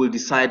 we will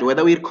decide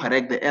whether we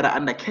correct the error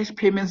under cash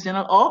payments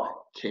journal or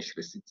cash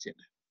receipts journal.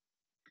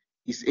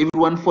 Is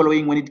everyone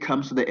following when it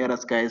comes to the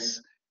errors,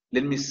 guys?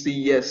 Let me see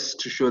yes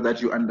to show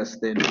that you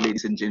understand,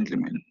 ladies and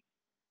gentlemen.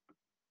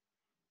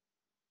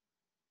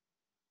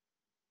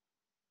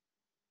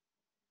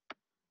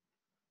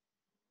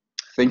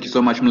 Thank you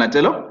so much,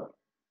 Mlatelo.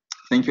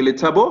 Thank you,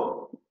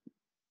 Letabo.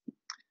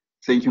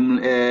 Thank you,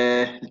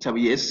 Letabo.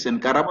 Yes,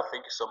 and Karabo.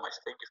 Thank you so much.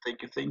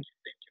 Thank you,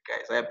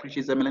 guys. I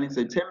appreciate Zamelani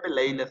September,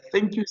 Laila.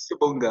 Thank you,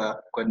 Sibonga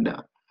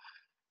Kwanda.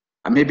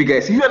 I'm happy,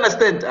 guys. If you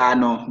understand,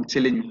 no, I'm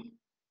telling you,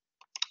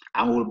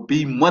 I will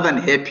be more than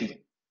happy.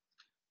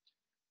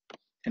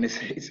 And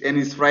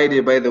it's Friday,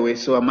 by the way,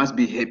 so I must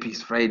be happy.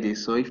 It's Friday,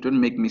 so if don't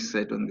make me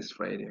sad on this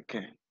Friday,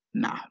 okay?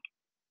 Now,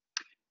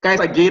 guys,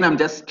 again, I'm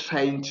just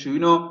trying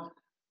to,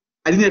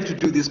 I didn't have to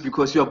do this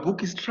because your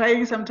book is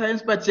trying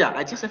sometimes, but yeah,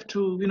 I just have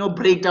to,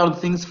 break down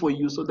things for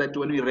you so that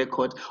when we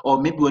record,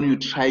 or maybe when you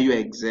try your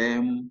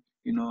exam,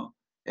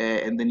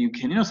 and then you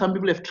can, some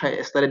people have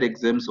started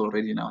exams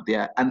already now. They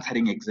are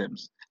answering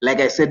exams. Like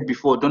I said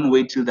before, don't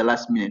wait till the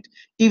last minute.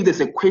 If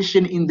there's a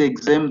question in the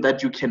exam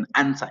that you can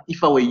answer,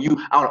 if I were you,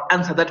 I'll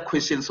answer that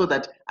question so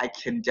that I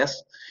can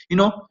just,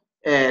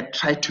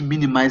 try to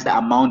minimize the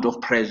amount of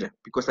pressure,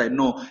 because I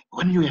know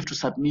when you have to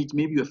submit,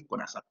 maybe you're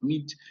gonna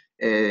submit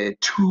 2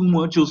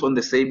 modules on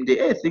the same day.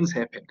 Hey, things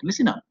happen. Can you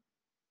see now?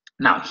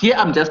 Now here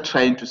I'm just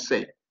trying to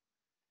say,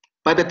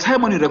 by the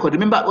time when you record,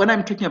 remember when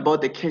I'm talking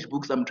about the cash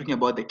books, I'm talking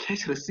about the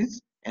cash receipts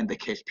and the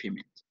cash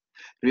payment.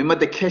 Remember,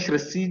 the cash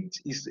receipt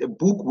is a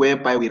book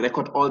whereby we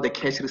record all the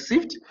cash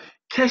received.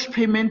 Cash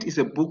payment is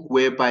a book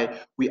whereby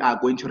we are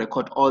going to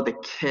record all the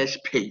cash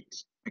paid.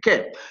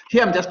 Okay,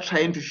 here I'm just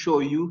trying to show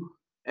you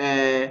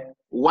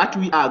what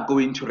we are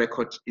going to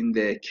record in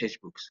the cash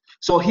books.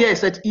 So here I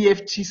said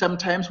EFT,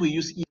 sometimes we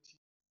use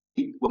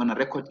EFT, we're going to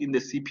record in the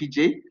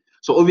CPJ.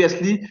 So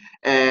obviously,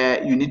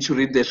 you need to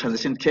read the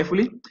transaction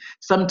carefully.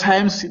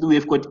 Sometimes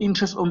we've got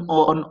interest on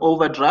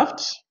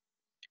overdrafts.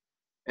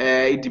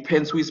 It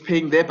depends who is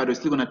paying there, but we're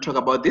still going to talk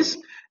about this.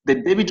 The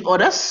debit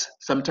orders,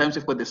 sometimes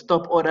we've got the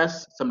stop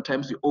orders,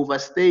 sometimes we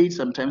overstate,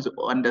 sometimes we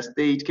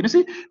understate. Can you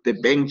see? The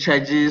bank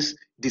charges,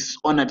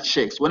 dishonored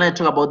checks. When I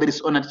talk about the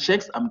dishonored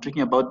checks, I'm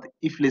talking about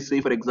if, let's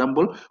say, for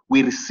example,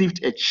 we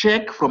received a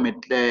check from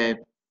a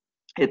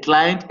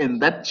client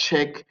and that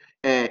check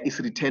is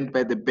returned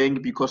by the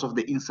bank because of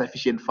the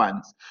insufficient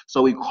funds.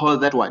 So we call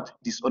that what?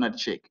 Dishonored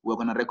check. We're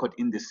going to record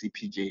in the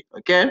CPJ,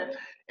 okay?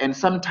 And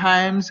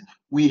sometimes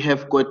we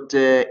have got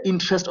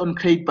interest on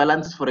credit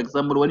balances. For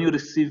example, when you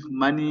receive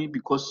money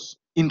because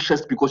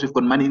you've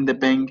got money in the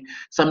bank.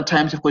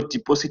 Sometimes we've got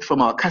deposit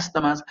from our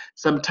customers.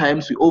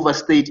 Sometimes we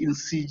overstate in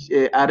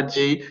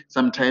CRJ.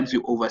 Sometimes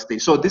we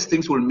overstate. So these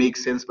things will make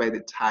sense by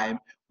the time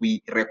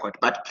we record,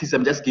 but please,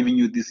 I'm just giving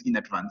you this in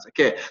advance.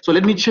 Okay, so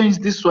let me change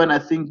this one. I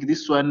think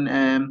this one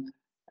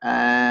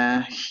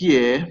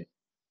here,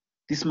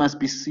 this must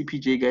be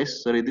CPJ,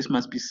 guys. Sorry, this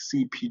must be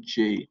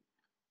CPJ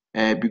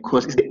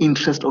because it's the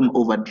interest on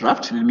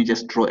overdraft. Let me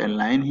just draw a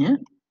line here.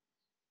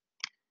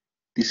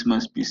 This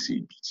must be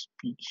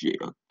CPJ.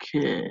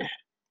 Okay,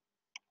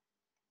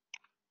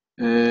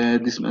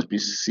 this must be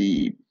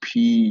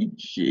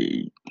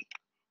CPJ.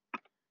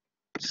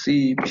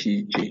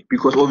 CPJ,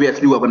 because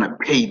obviously we're going to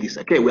pay this.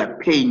 Okay, we are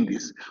paying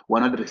this,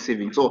 we're not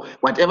receiving. So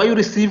whatever you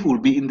receive will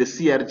be in the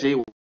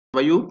CRJ,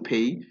 whatever you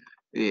pay,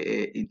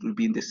 it will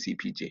be in the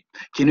CPJ.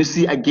 Can you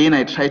see again?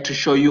 I tried to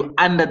show you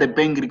under the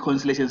bank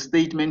reconciliation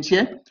statement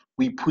here,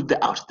 we put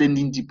the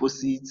outstanding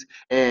deposits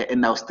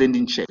and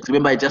outstanding checks.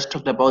 Remember, I just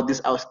talked about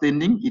this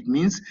outstanding. It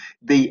means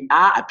they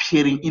are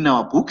appearing in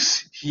our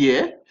books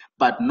here,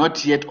 but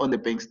not yet on the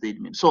bank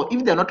statement. So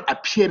if they're not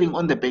appearing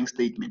on the bank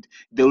statement,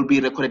 they will be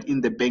recorded in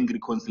the bank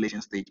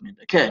reconciliation statement.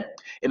 Okay.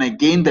 And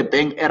again, the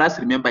bank errors,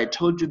 remember I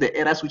told you the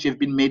errors which have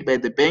been made by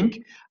the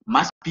bank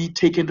must be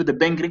taken to the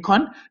bank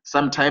recon.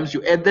 Sometimes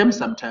you add them,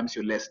 sometimes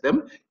you less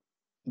them,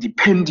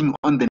 depending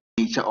on the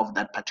nature of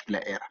that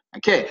particular error.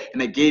 Okay.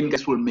 And again,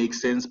 this will make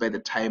sense by the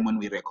time when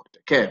we record.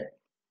 Okay.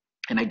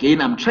 And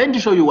again, I'm trying to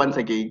show you once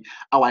again,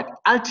 our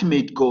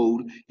ultimate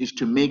goal is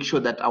to make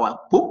sure that our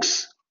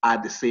books are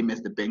the same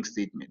as the bank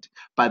statement.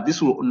 But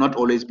this will not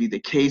always be the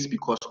case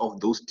because of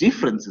those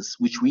differences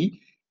which we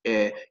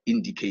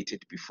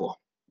indicated before.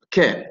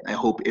 Okay, I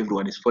hope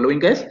everyone is following,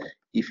 guys.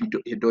 If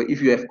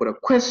you have got a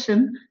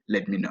question,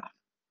 let me know.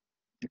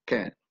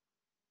 Okay.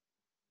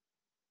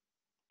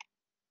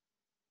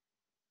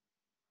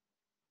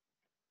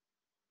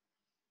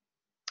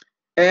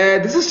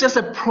 This is just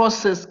a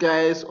process,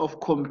 guys, of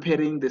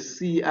comparing the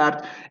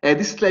CR.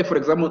 This is like, for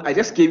example, I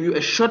just gave you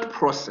a short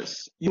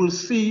process. You will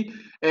see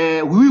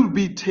we will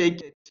be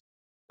taking.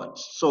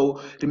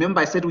 So remember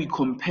I said we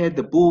compare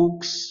the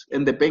books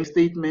and the bank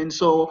statement.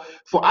 So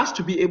for us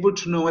to be able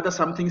to know whether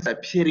something is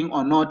appearing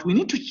or not, we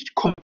need to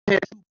compare.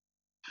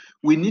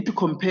 We need to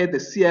compare the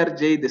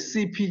CRJ, the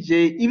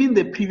CPJ, even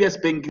the previous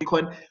bank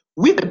record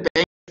with the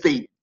bank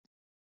statement.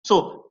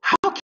 So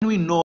how can we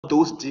know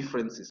those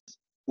differences?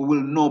 We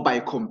will know by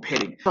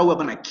comparing. So we're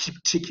gonna keep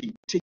ticking.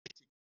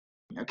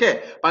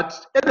 Okay,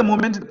 but at the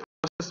moment the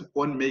process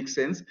won't make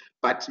sense,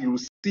 but you will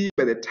see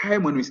by the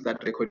time when we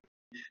start recording,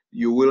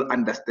 you will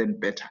understand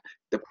better.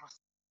 The process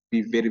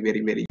will be very,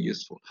 very, very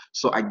useful.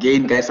 So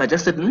again, guys, I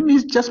just said, let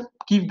me just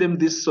give them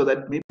this so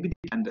that maybe they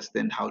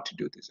understand how to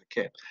do this.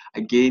 Okay.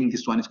 Again,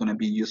 this one is going to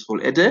be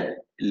useful at a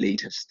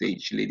later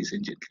stage, ladies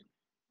and gentlemen.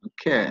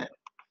 Okay.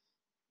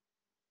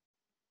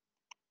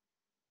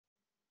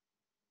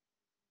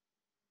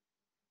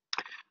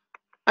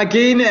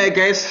 Again,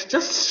 guys,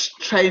 just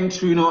trying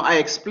to, I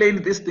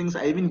explained these things.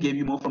 I even gave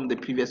you more from the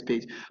previous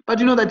page. But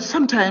you know that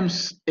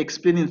sometimes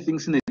explaining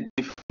things in a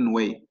different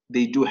way,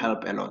 they do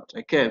help a lot.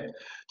 Okay.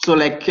 So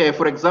like,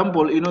 for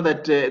example, you know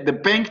that the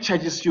bank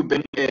charges you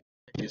bank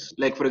charges.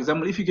 Like, for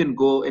example, if you can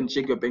go and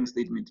check your bank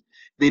statement,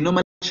 they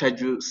normally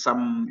charge you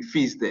some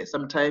fees there.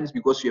 Sometimes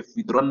because you have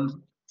withdrawn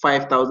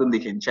 5,000, they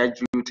can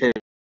charge you 10,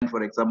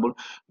 for example.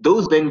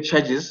 Those bank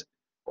charges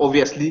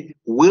obviously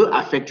will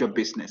affect your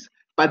business.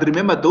 But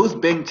remember, those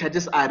bank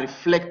charges are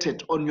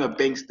reflected on your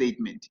bank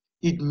statement.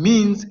 It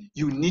means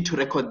you need to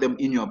record them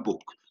in your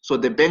book. So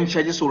the bank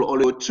charges will all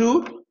go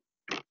to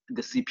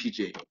the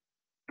CPJ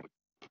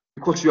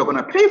because you are going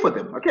to pay for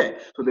them. Okay,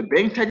 so the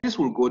bank charges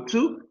will go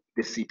to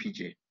the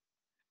CPJ.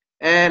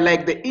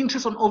 Like the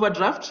interest on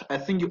overdraft, I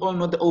think you all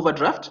know the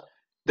overdraft.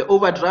 The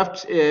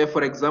overdraft,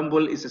 for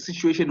example, is a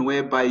situation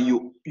whereby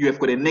you have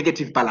got a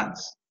negative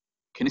balance.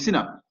 Can you see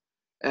now?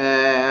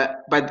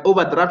 But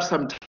overdraft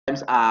sometimes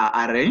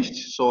are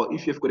arranged. So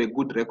if you've got a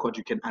good record,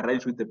 you can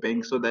arrange with the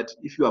bank so that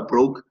if you are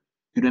broke,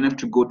 you don't have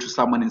to go to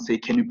someone and say,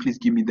 can you please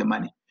give me the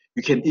money?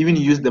 You can even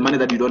use the money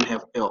that you don't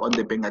have on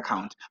the bank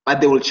account,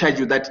 but they will charge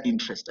you that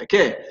interest.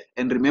 Okay.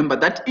 And remember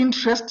that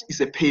interest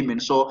is a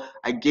payment. So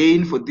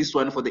again, for this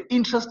one, for the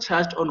interest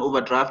charged on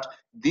overdraft,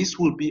 this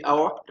will be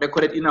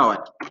recorded in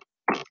our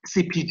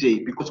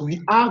CPJ because we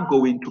are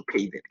going to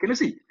pay that. Can you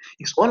see?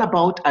 It's all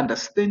about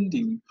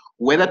understanding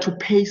whether to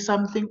pay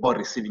something or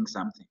receiving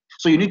something.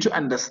 So you need to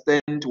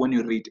understand when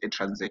you read a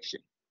transaction.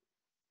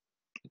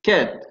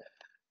 Okay.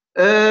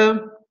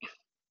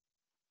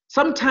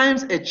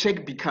 Sometimes a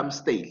check becomes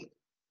stale.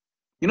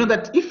 You know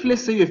that if,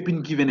 let's say, you have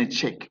been given a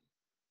check,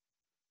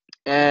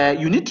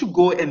 you need to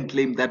go and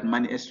claim that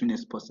money as soon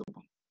as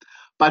possible.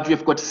 But you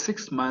have got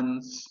 6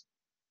 months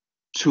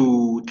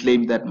to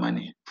claim that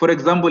money. For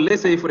example,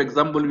 let's say, for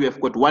example, you have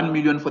got 1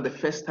 million for the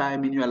first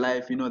time in your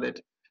life. You know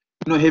that,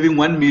 having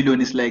 1 million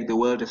is like the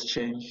world has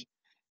changed.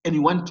 And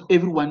you want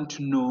everyone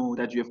to know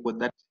that you have got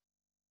that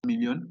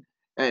million,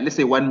 let's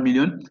say 1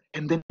 million,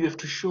 and then you have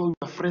to show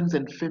your friends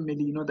and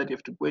family, that you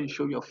have to go and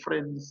show your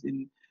friends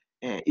in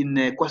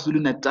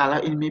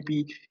KwaZulu-Natal, in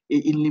maybe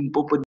in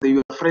Limpopo,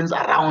 your friends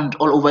around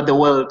all over the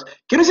world.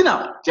 Can you see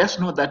now? Just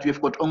know that you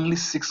have got only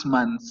 6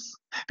 months,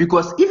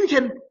 because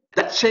if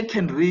that check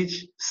can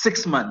reach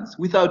 6 months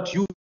without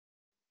you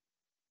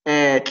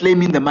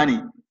claiming the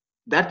money,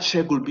 that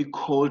check will be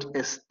called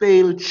a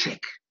stale check.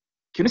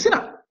 Can you see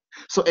now?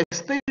 So a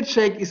stale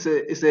check is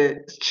a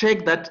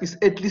check that is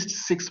at least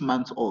 6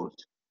 months old.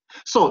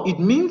 So it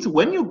means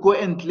when you go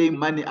and claim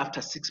money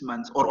after 6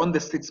 months or on the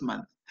 6th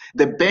month,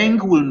 the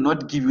bank will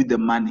not give you the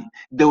money.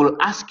 They will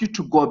ask you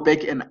to go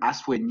back and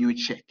ask for a new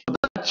check.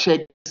 That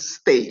check is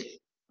stale.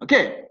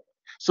 Okay.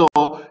 So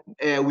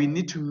we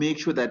need to make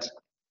sure that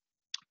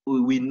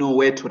we know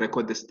where to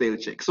record the stale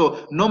check.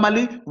 So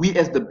normally we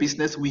as the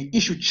business, we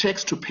issue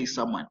checks to pay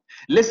someone.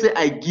 Let's say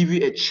I give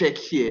you a check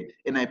here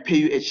and I pay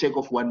you a check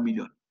of 1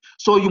 million.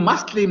 So you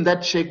must claim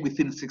that check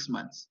within 6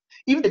 months.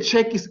 If the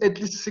check is at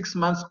least 6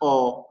 months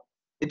or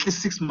at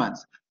least 6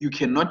 months, you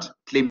cannot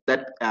claim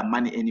that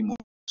money anymore.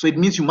 So it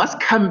means you must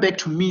come back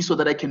to me so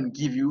that I can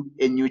give you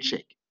a new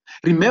check.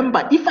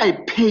 Remember, if I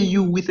pay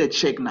you with a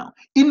check now,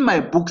 in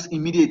my books,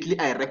 immediately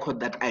I record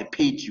that I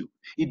paid you.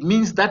 It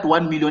means that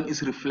 1 million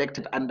is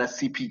reflected under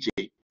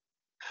CPJ.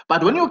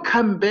 But when you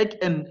come back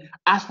and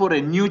ask for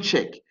a new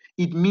check,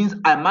 it means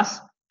I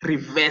must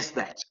reverse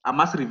that. I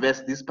must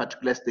reverse this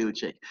particular stale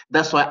check.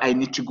 That's why I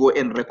need to go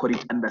and record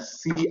it under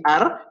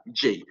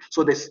CRJ.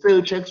 So the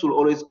stale checks will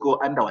always go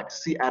under what?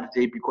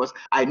 CRJ, because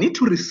I need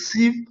to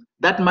receive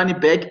that money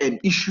back and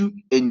issue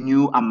a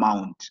new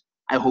amount.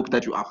 I hope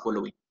that you are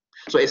following.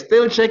 So a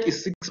stale check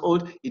is 6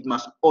 old. It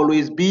must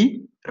always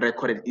be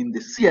recorded in the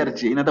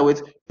CRJ. In other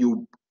words,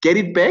 you get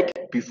it back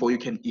before you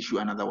can issue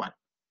another one.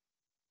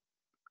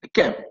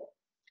 Okay.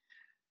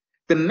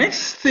 The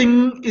next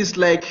thing is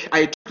like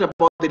I talked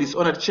about the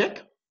dishonored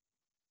check.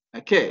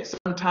 Okay.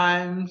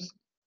 Sometimes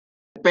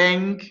the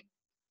bank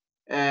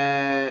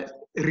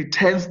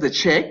returns the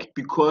check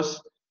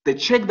because the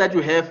check that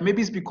you have,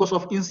 maybe it's because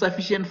of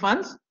insufficient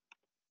funds.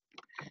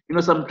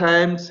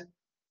 Sometimes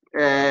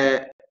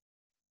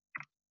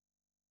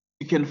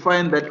you can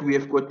find that we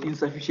have got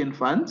insufficient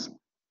funds.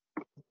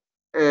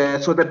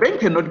 So the bank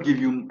cannot give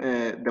you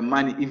the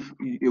money if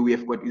we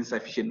have got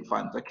insufficient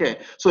funds. Okay.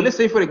 So let's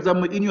say, for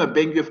example, in your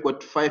bank, you have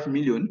got 5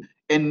 million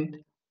and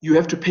you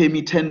have to pay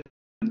me 10.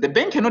 The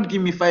bank cannot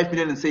give me 5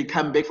 million and say,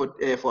 come back for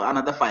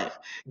another 5.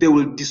 They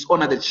will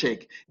dishonor the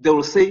check. They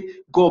will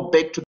say, go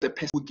back to the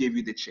person who gave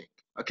you the check.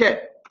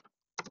 Okay.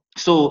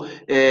 So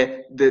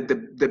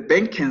the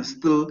bank can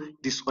still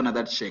dishonor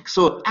that check.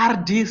 So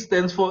RD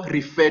stands for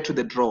refer to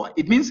the drawer.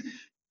 It means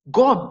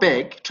go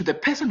back to the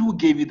person who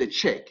gave you the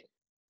check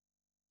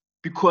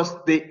because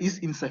there is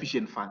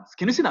insufficient funds.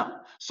 Can you see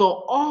now?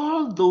 So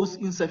all those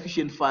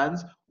insufficient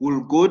funds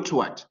will go to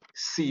what?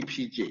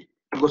 CPJ,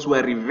 because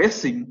we're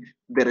reversing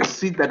the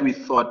receipt that we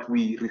thought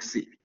we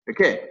received.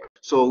 Okay,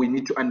 so we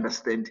need to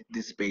understand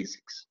these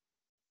basics.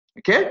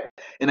 Okay,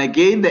 and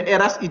again, the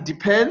errors, it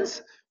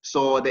depends.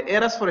 So the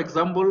errors, for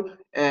example,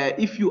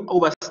 if you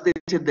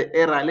overstated the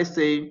error, let's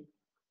say,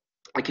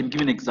 I can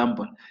give you an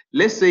example.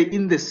 Let's say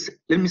in this,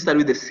 let me start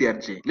with the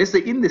CRJ. Let's say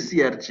in the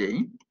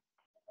CRJ,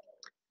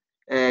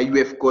 you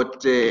have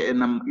got,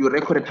 you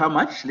recorded how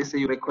much? Let's say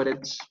you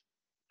recorded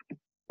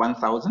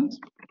 1,000,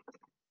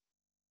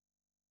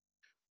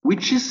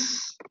 which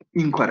is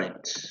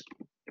incorrect.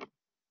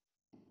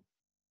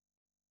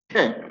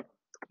 Okay.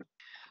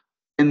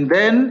 And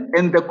then,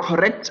 and the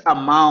correct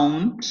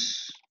amount,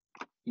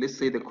 let's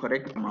say the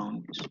correct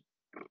amount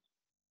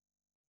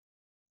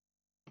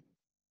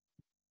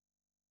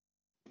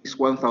is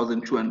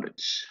 1,200.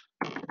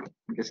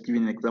 I'm just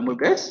giving an example,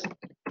 guys.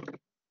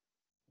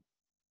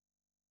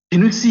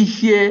 Can you see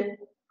here?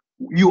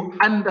 You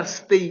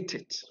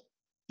understated.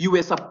 You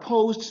were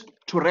supposed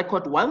to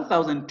record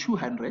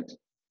 1,200,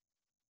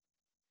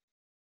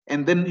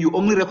 and then you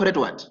only recorded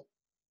what?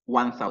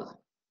 1,000.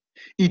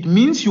 It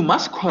means you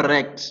must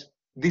correct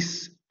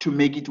this to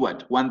make it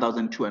what?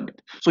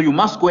 1,200. So you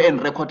must go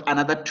and record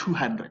another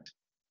 200.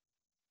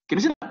 Can you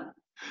see that?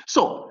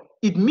 So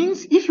it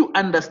means if you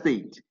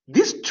understate,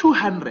 this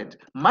 200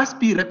 must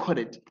be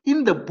recorded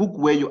in the book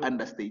where you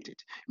understated,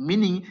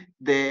 meaning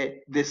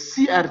the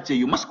CRJ,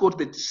 you must go to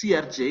the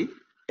CRJ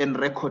and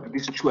record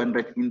this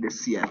 200 in the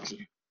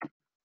CRJ.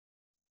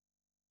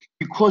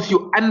 Because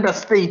you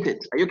understated.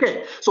 Are you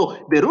okay?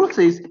 So the rule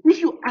says if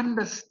you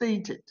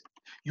understated,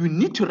 you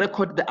need to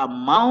record the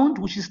amount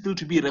which is still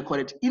to be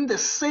recorded in the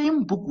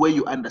same book where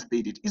you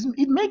understated.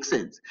 It makes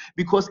sense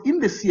because in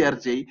the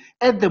CRJ,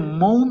 at the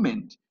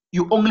moment,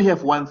 you only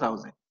have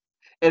 1,000.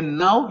 And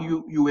now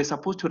you were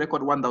supposed to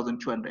record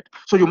 1,200.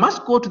 So you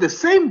must go to the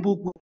same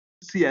book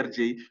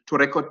CRJ to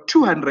record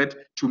 200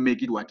 to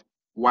make it what?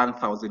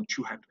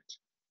 1,200.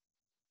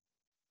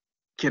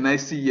 Can I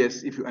see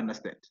yes if you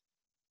understand?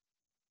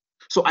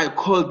 So I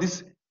call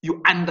this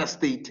you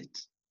understated.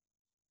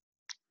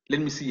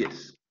 Let me see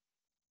yes.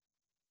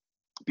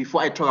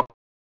 Before I talk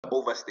about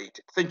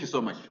overstated. Thank you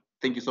so much.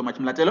 Thank you so much,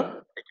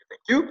 Mlatelo.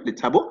 Thank you.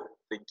 Letabo.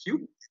 Thank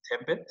you.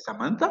 Tempe,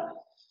 Samantha.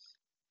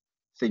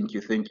 Thank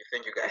you,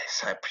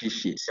 guys. I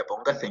appreciate it.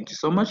 Sabonga, thank you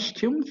so much.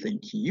 Kim,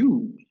 thank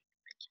you.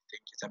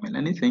 Thank you,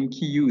 Tamelani.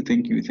 Thank you,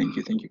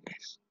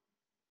 guys.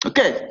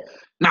 Okay.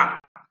 Now,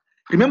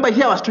 remember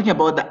here I was talking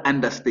about the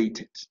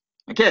understated.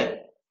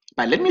 Okay.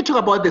 But let me talk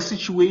about the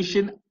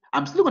situation.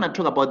 I'm still going to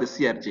talk about the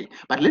CRJ,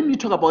 but let me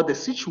talk about the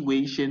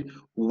situation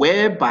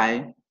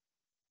whereby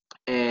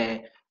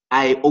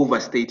I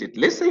overstated.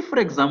 Let's say, for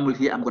example,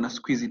 here, I'm going to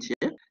squeeze it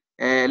here.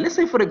 Let's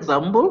say, for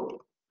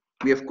example,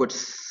 we have got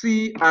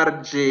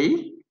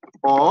CRJ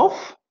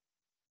of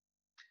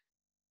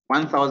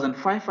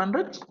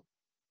 1,500.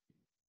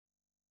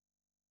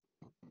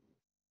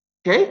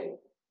 Okay,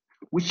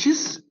 which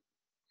is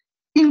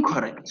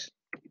incorrect.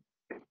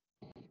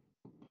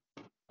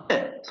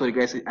 Okay, sorry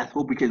guys, I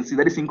hope you can see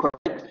that is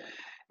incorrect.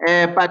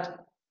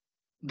 But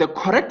the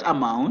correct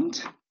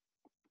amount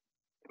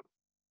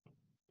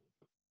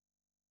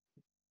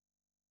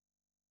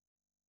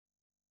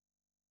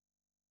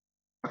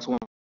is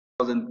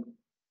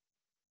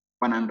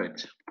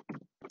 1,100.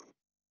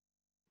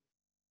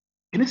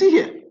 Can you see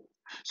here?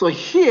 So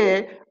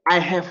here I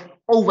have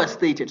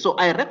overstated. So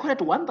I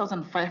recorded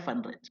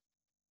 1,500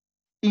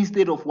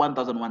 instead of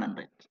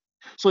 1,100.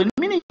 So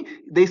meaning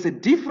there's a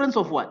difference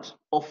of what?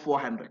 Of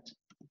 400.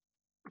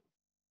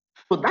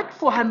 So that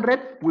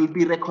 400 will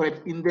be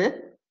recorded in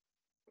the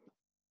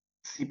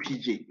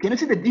CPJ. Can you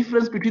see the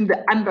difference between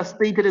the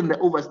understated and the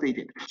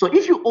overstated? So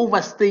if you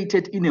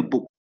overstated in a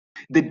book,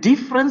 the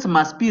difference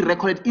must be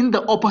recorded in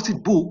the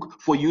opposite book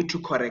for you to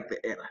correct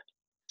the error.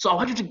 So I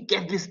want you to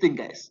get this thing,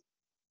 guys.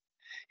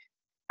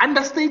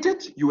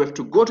 Understated, you have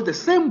to go to the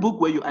same book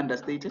where you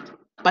understated.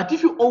 But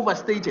if you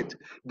overstated,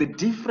 the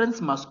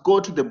difference must go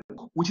to the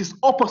book which is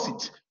opposite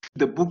to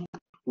the book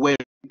where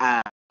you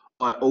are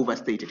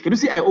overstated. Can you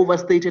see I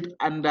overstated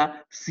under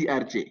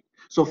CRJ?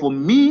 So for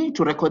me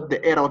to record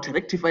the error or to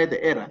rectify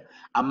the error,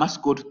 I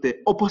must go to the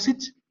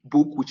opposite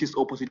book which is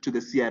opposite to the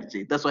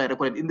CRJ. That's why I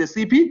recorded in the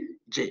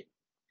CPJ.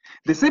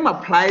 The same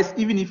applies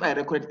even if I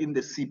record in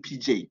the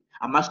CPJ.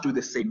 I must do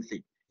the same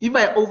thing. If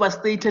I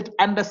overstated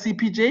under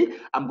CPJ,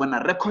 I'm going to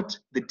record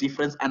the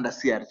difference under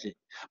CRJ.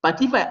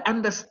 But if I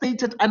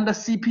understated under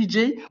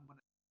CPJ,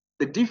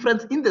 the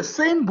difference in the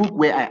same book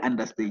where I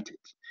understated.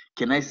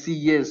 Can I see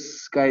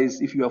yes,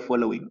 guys, if you are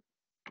following?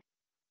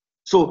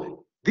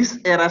 So these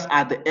errors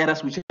are the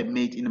errors which I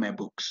made in my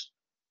books.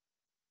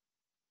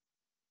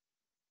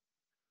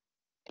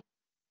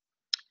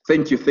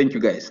 Thank you,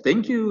 guys.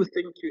 Thank you,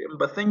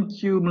 Emba.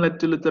 Thank you,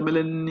 Mlatuluta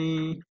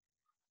Melanie.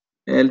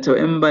 Elto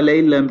Emba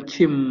Leilam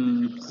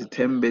Kim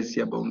Zitembe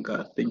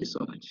Siabonga. Thank you so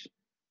much.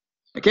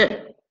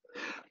 Okay.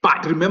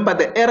 But remember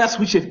the errors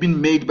which have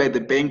been made by the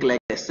bank, like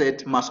I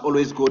said, must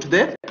always go to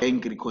the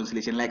bank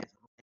reconciliation. Like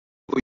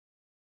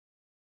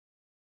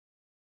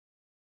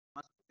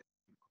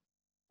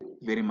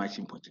very much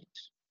important.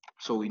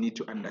 So we need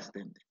to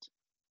understand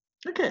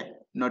it. Okay.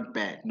 Not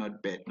bad.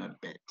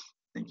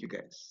 Thank you,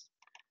 guys.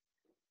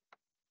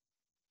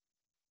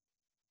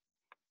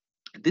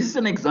 This is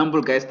an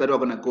example, guys, that we're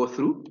gonna go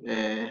through.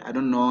 I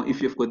don't know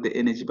if you've got the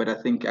energy, but I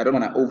think I don't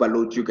want to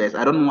overload you guys.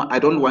 I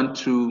don't want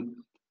to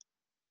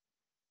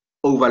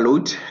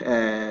overload.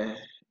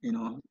 You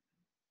know,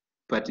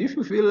 but if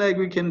you feel like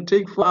we can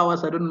take 4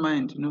 hours, I don't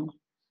mind. You know,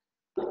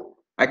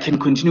 I can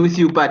continue with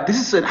you. But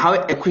this is how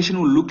a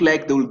question will look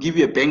like. They will give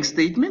you a bank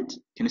statement.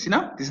 Can you see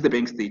now? This is the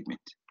bank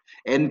statement.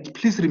 And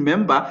please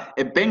remember,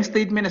 a bank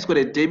statement has got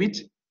a debit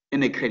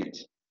and a credit.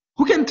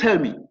 Who can tell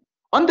me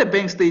on the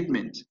bank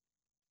statement,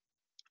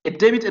 a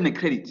debit and a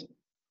credit,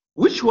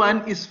 which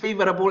one is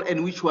favorable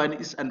and which one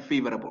is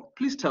unfavorable?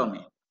 Please tell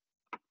me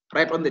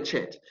right on the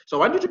chat. So I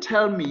want you to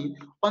tell me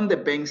on the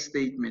bank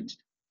statement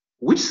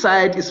which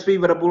side is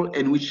favorable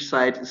and which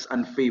side is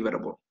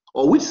unfavorable,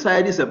 or which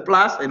side is a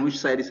plus and which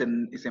side is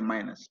a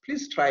minus.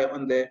 Please try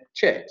on the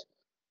chat.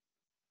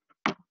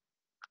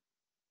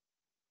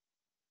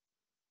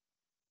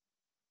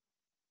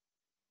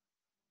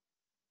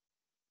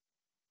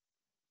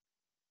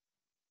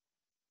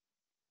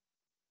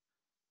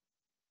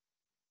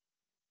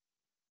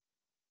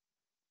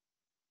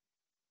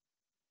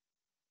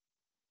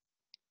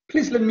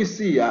 Please let me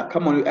see.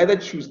 Come on, you either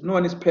choose. No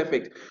one is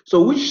perfect.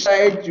 So which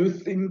side do you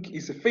think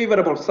is a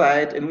favorable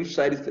side and which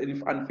side is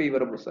an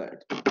unfavorable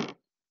side?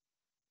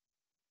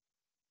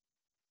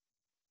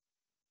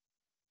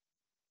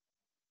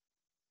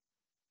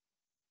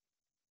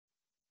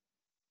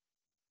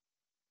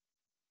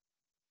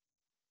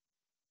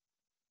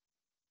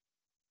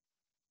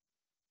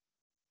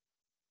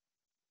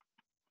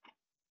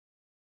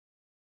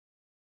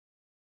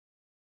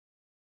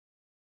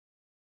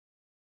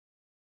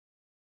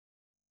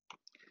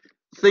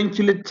 Thank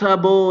you,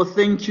 Litabo.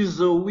 Thank you,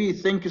 Zoe.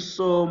 Thank you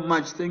so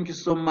much. Thank you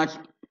so much.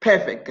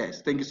 Perfect,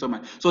 guys. Thank you so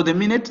much. So the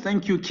minute,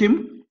 thank you,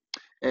 Kim.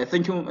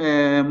 Thank you,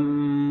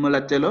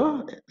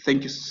 Molatelo.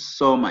 Thank you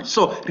so much.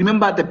 So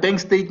remember, the bank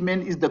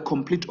statement is the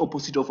complete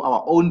opposite of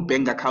our own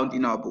bank account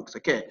in our books.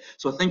 Okay.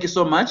 So thank you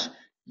so much.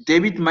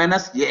 Debit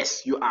minus,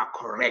 yes, you are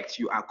correct.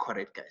 You are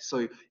correct, guys.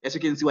 So as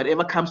you can see,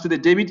 whatever comes to the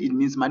debit, it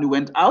means money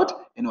went out,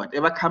 and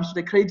whatever comes to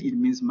the credit, it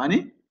means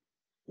money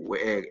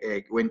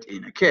went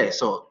in. Okay,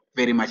 so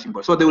very much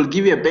important. So they will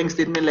give you a bank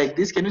statement like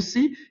this. Can you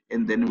see?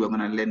 And then we're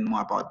gonna learn more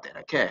about that.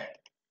 Okay.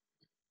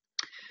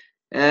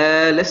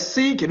 Let's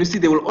see. Can you see?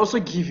 They will also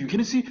give you. Can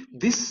you see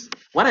this?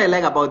 What I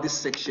like about this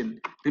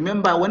section.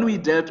 Remember when we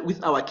dealt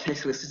with our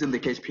cash receipts and the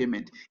cash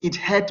payment, it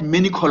had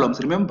many columns.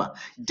 Remember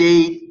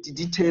date,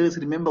 details.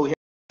 Remember we had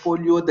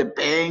portfolio, the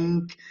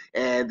bank,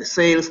 the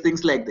sales,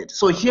 things like that.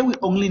 So here we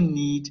only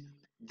need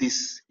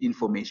this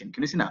information.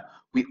 Can you see now?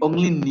 We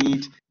only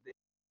need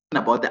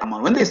about the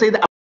amount. When they say the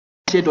amount,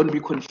 don't be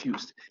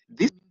confused.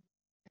 This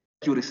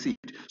you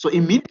received. So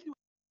immediately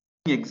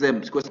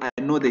exams, because I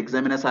know the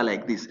examiners are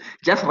like this,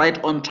 just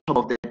write on top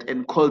of that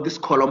and call this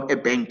column a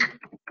bank.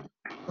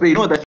 So you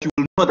know that you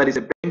will know that it's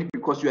a bank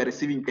because you are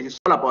receiving cash. It's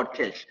all about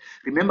cash.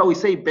 Remember, we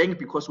say bank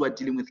because we are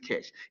dealing with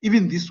cash.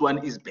 Even this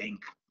one is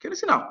bank. Can you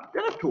see now? You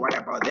don't have to worry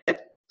about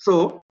that.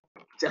 So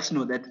just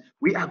know that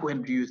we are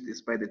going to use this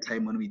by the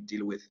time when we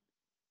deal with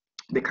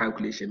the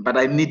calculation, but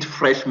I need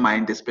fresh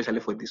mind, especially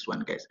for this one,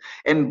 guys.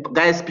 And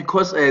guys,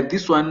 because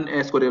this one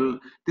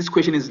this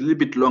question is a little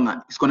bit longer,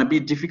 it's going to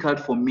be difficult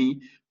for me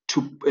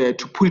to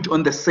put it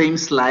on the same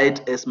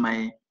slide as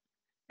my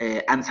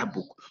answer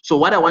book. So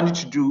what I want you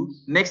to do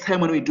next time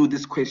when we do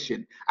this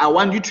question, I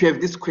want you to have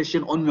this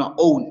question on your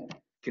own.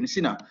 Can you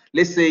see now?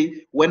 Let's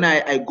say when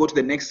I go to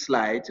the next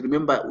slide,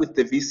 remember with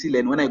the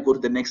VC-Learn, when I go to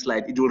the next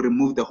slide, it will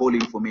remove the whole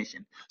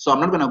information. So I'm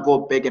not going to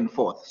go back and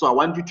forth. So I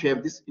want you to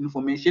have this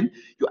information.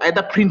 You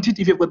either print it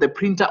if you've got the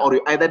printer, or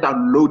you either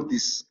download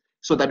this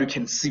so that you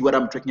can see what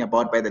I'm talking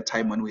about by the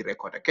time when we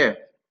record, okay?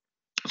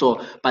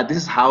 So, but this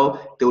is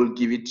how they will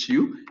give it to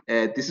you.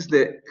 This is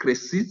the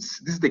receipts.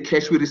 This is the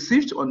cash we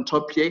received on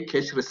top here,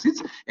 cash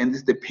receipts, and this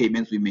is the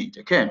payments we made,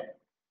 okay?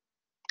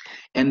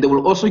 And they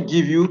will also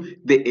give you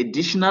the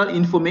additional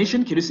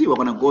information. Can you see? We're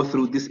going to go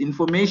through this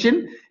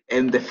information.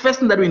 And the first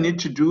thing that we need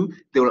to do,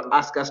 they will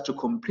ask us to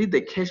complete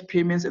the cash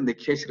payments and the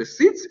cash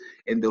receipts.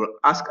 And they will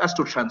ask us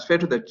to transfer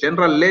to the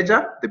general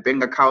ledger, the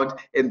bank account.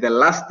 And the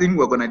last thing,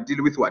 we're going to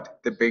deal with what?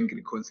 The bank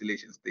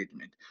reconciliation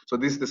statement. So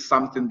this is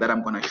something that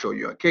I'm going to show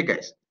you. Okay,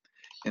 guys?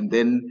 And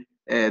then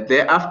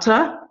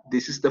thereafter,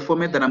 this is the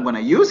format that I'm going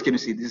to use. Can you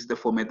see? This is the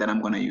format that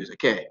I'm going to use.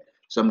 Okay.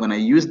 So I'm going to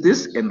use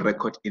this and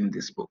record in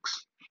these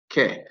books.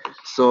 Okay,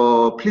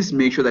 so please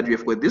make sure that you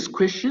have got this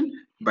question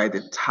by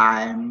the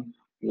time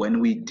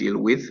when we deal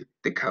with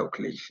the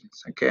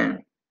calculations. Okay,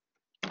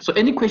 so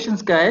any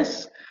questions,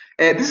 guys?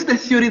 This is the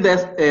theory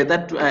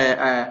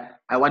that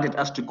I wanted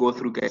us to go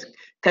through, guys.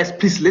 Guys,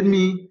 please let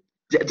me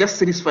just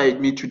satisfy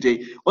me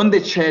today. On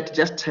the chat,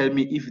 just tell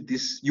me if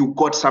you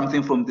got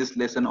something from this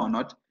lesson or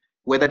not,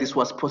 whether this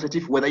was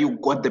positive, whether you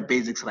got the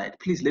basics right.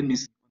 Please let me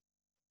see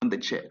on the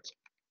chat.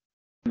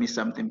 Tell me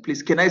something,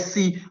 please. Can I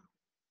see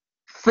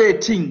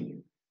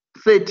 13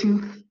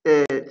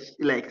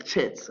 like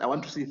chats? I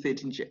want to see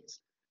 13 chats.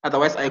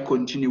 Otherwise, I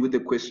continue with the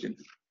question.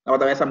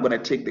 Otherwise, I'm going to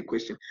take the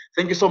question.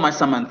 Thank you so much,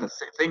 Samantha.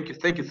 Thank you,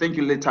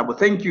 Letabo.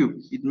 Thank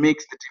you. It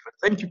makes the difference.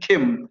 Thank you,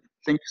 Kim.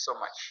 Thank you so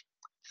much.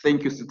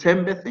 Thank you,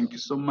 Sitembe. Thank you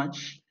so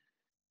much.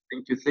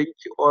 Thank you.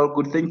 All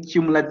good. Thank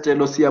you,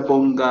 Mlatelo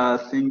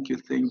Siyabonga. Thank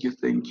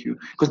you.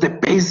 Because the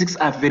basics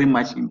are very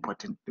much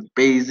important. The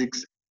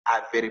basics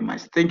are very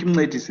much. Thank you,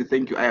 Mletisi.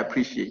 Thank you. I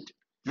appreciate.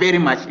 Very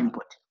much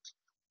important.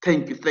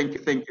 Thank you.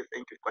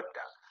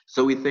 Kwata.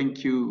 So we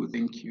thank you.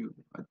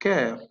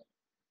 Okay.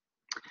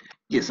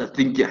 Yes, I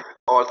think, yeah.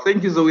 Oh,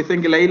 thank you, Zoe.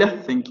 Thank you,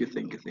 Laila. Thank you.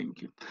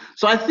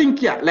 So I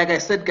think, yeah, like I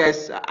said,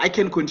 guys, I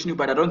can continue,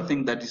 but I don't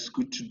think that it's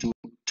good to do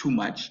too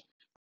much.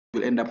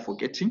 You'll end up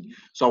forgetting.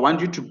 So I want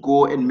you to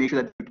go and make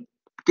sure that you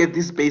get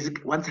this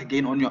basic once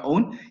again on your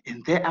own.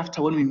 And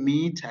thereafter, when we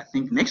meet, I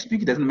think next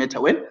week, it doesn't matter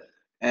when,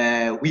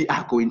 we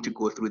are going to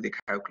go through the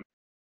calculus.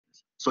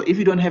 So if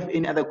you don't have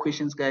any other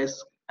questions,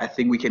 guys, I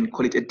think we can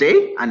call it a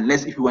day,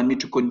 unless if you want me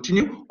to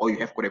continue or you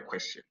have got a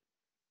question.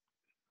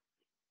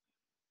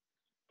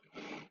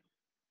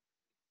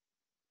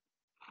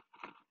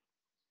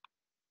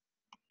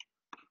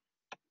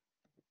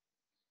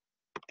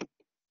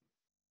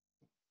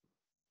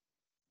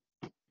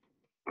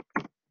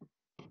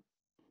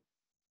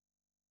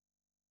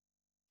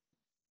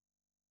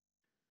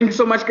 Thank you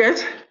so much,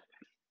 guys.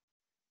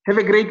 Have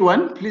a great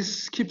one.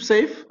 Please keep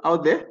safe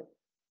out there.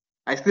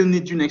 I still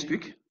need you next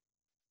week.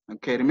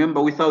 Okay,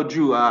 remember, without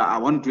you, I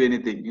won't do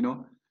anything, you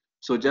know.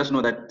 So just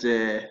know that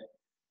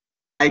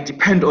I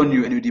depend on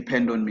you and you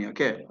depend on me,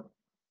 okay?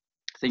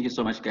 Thank you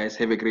so much, guys.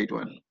 Have a great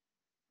one.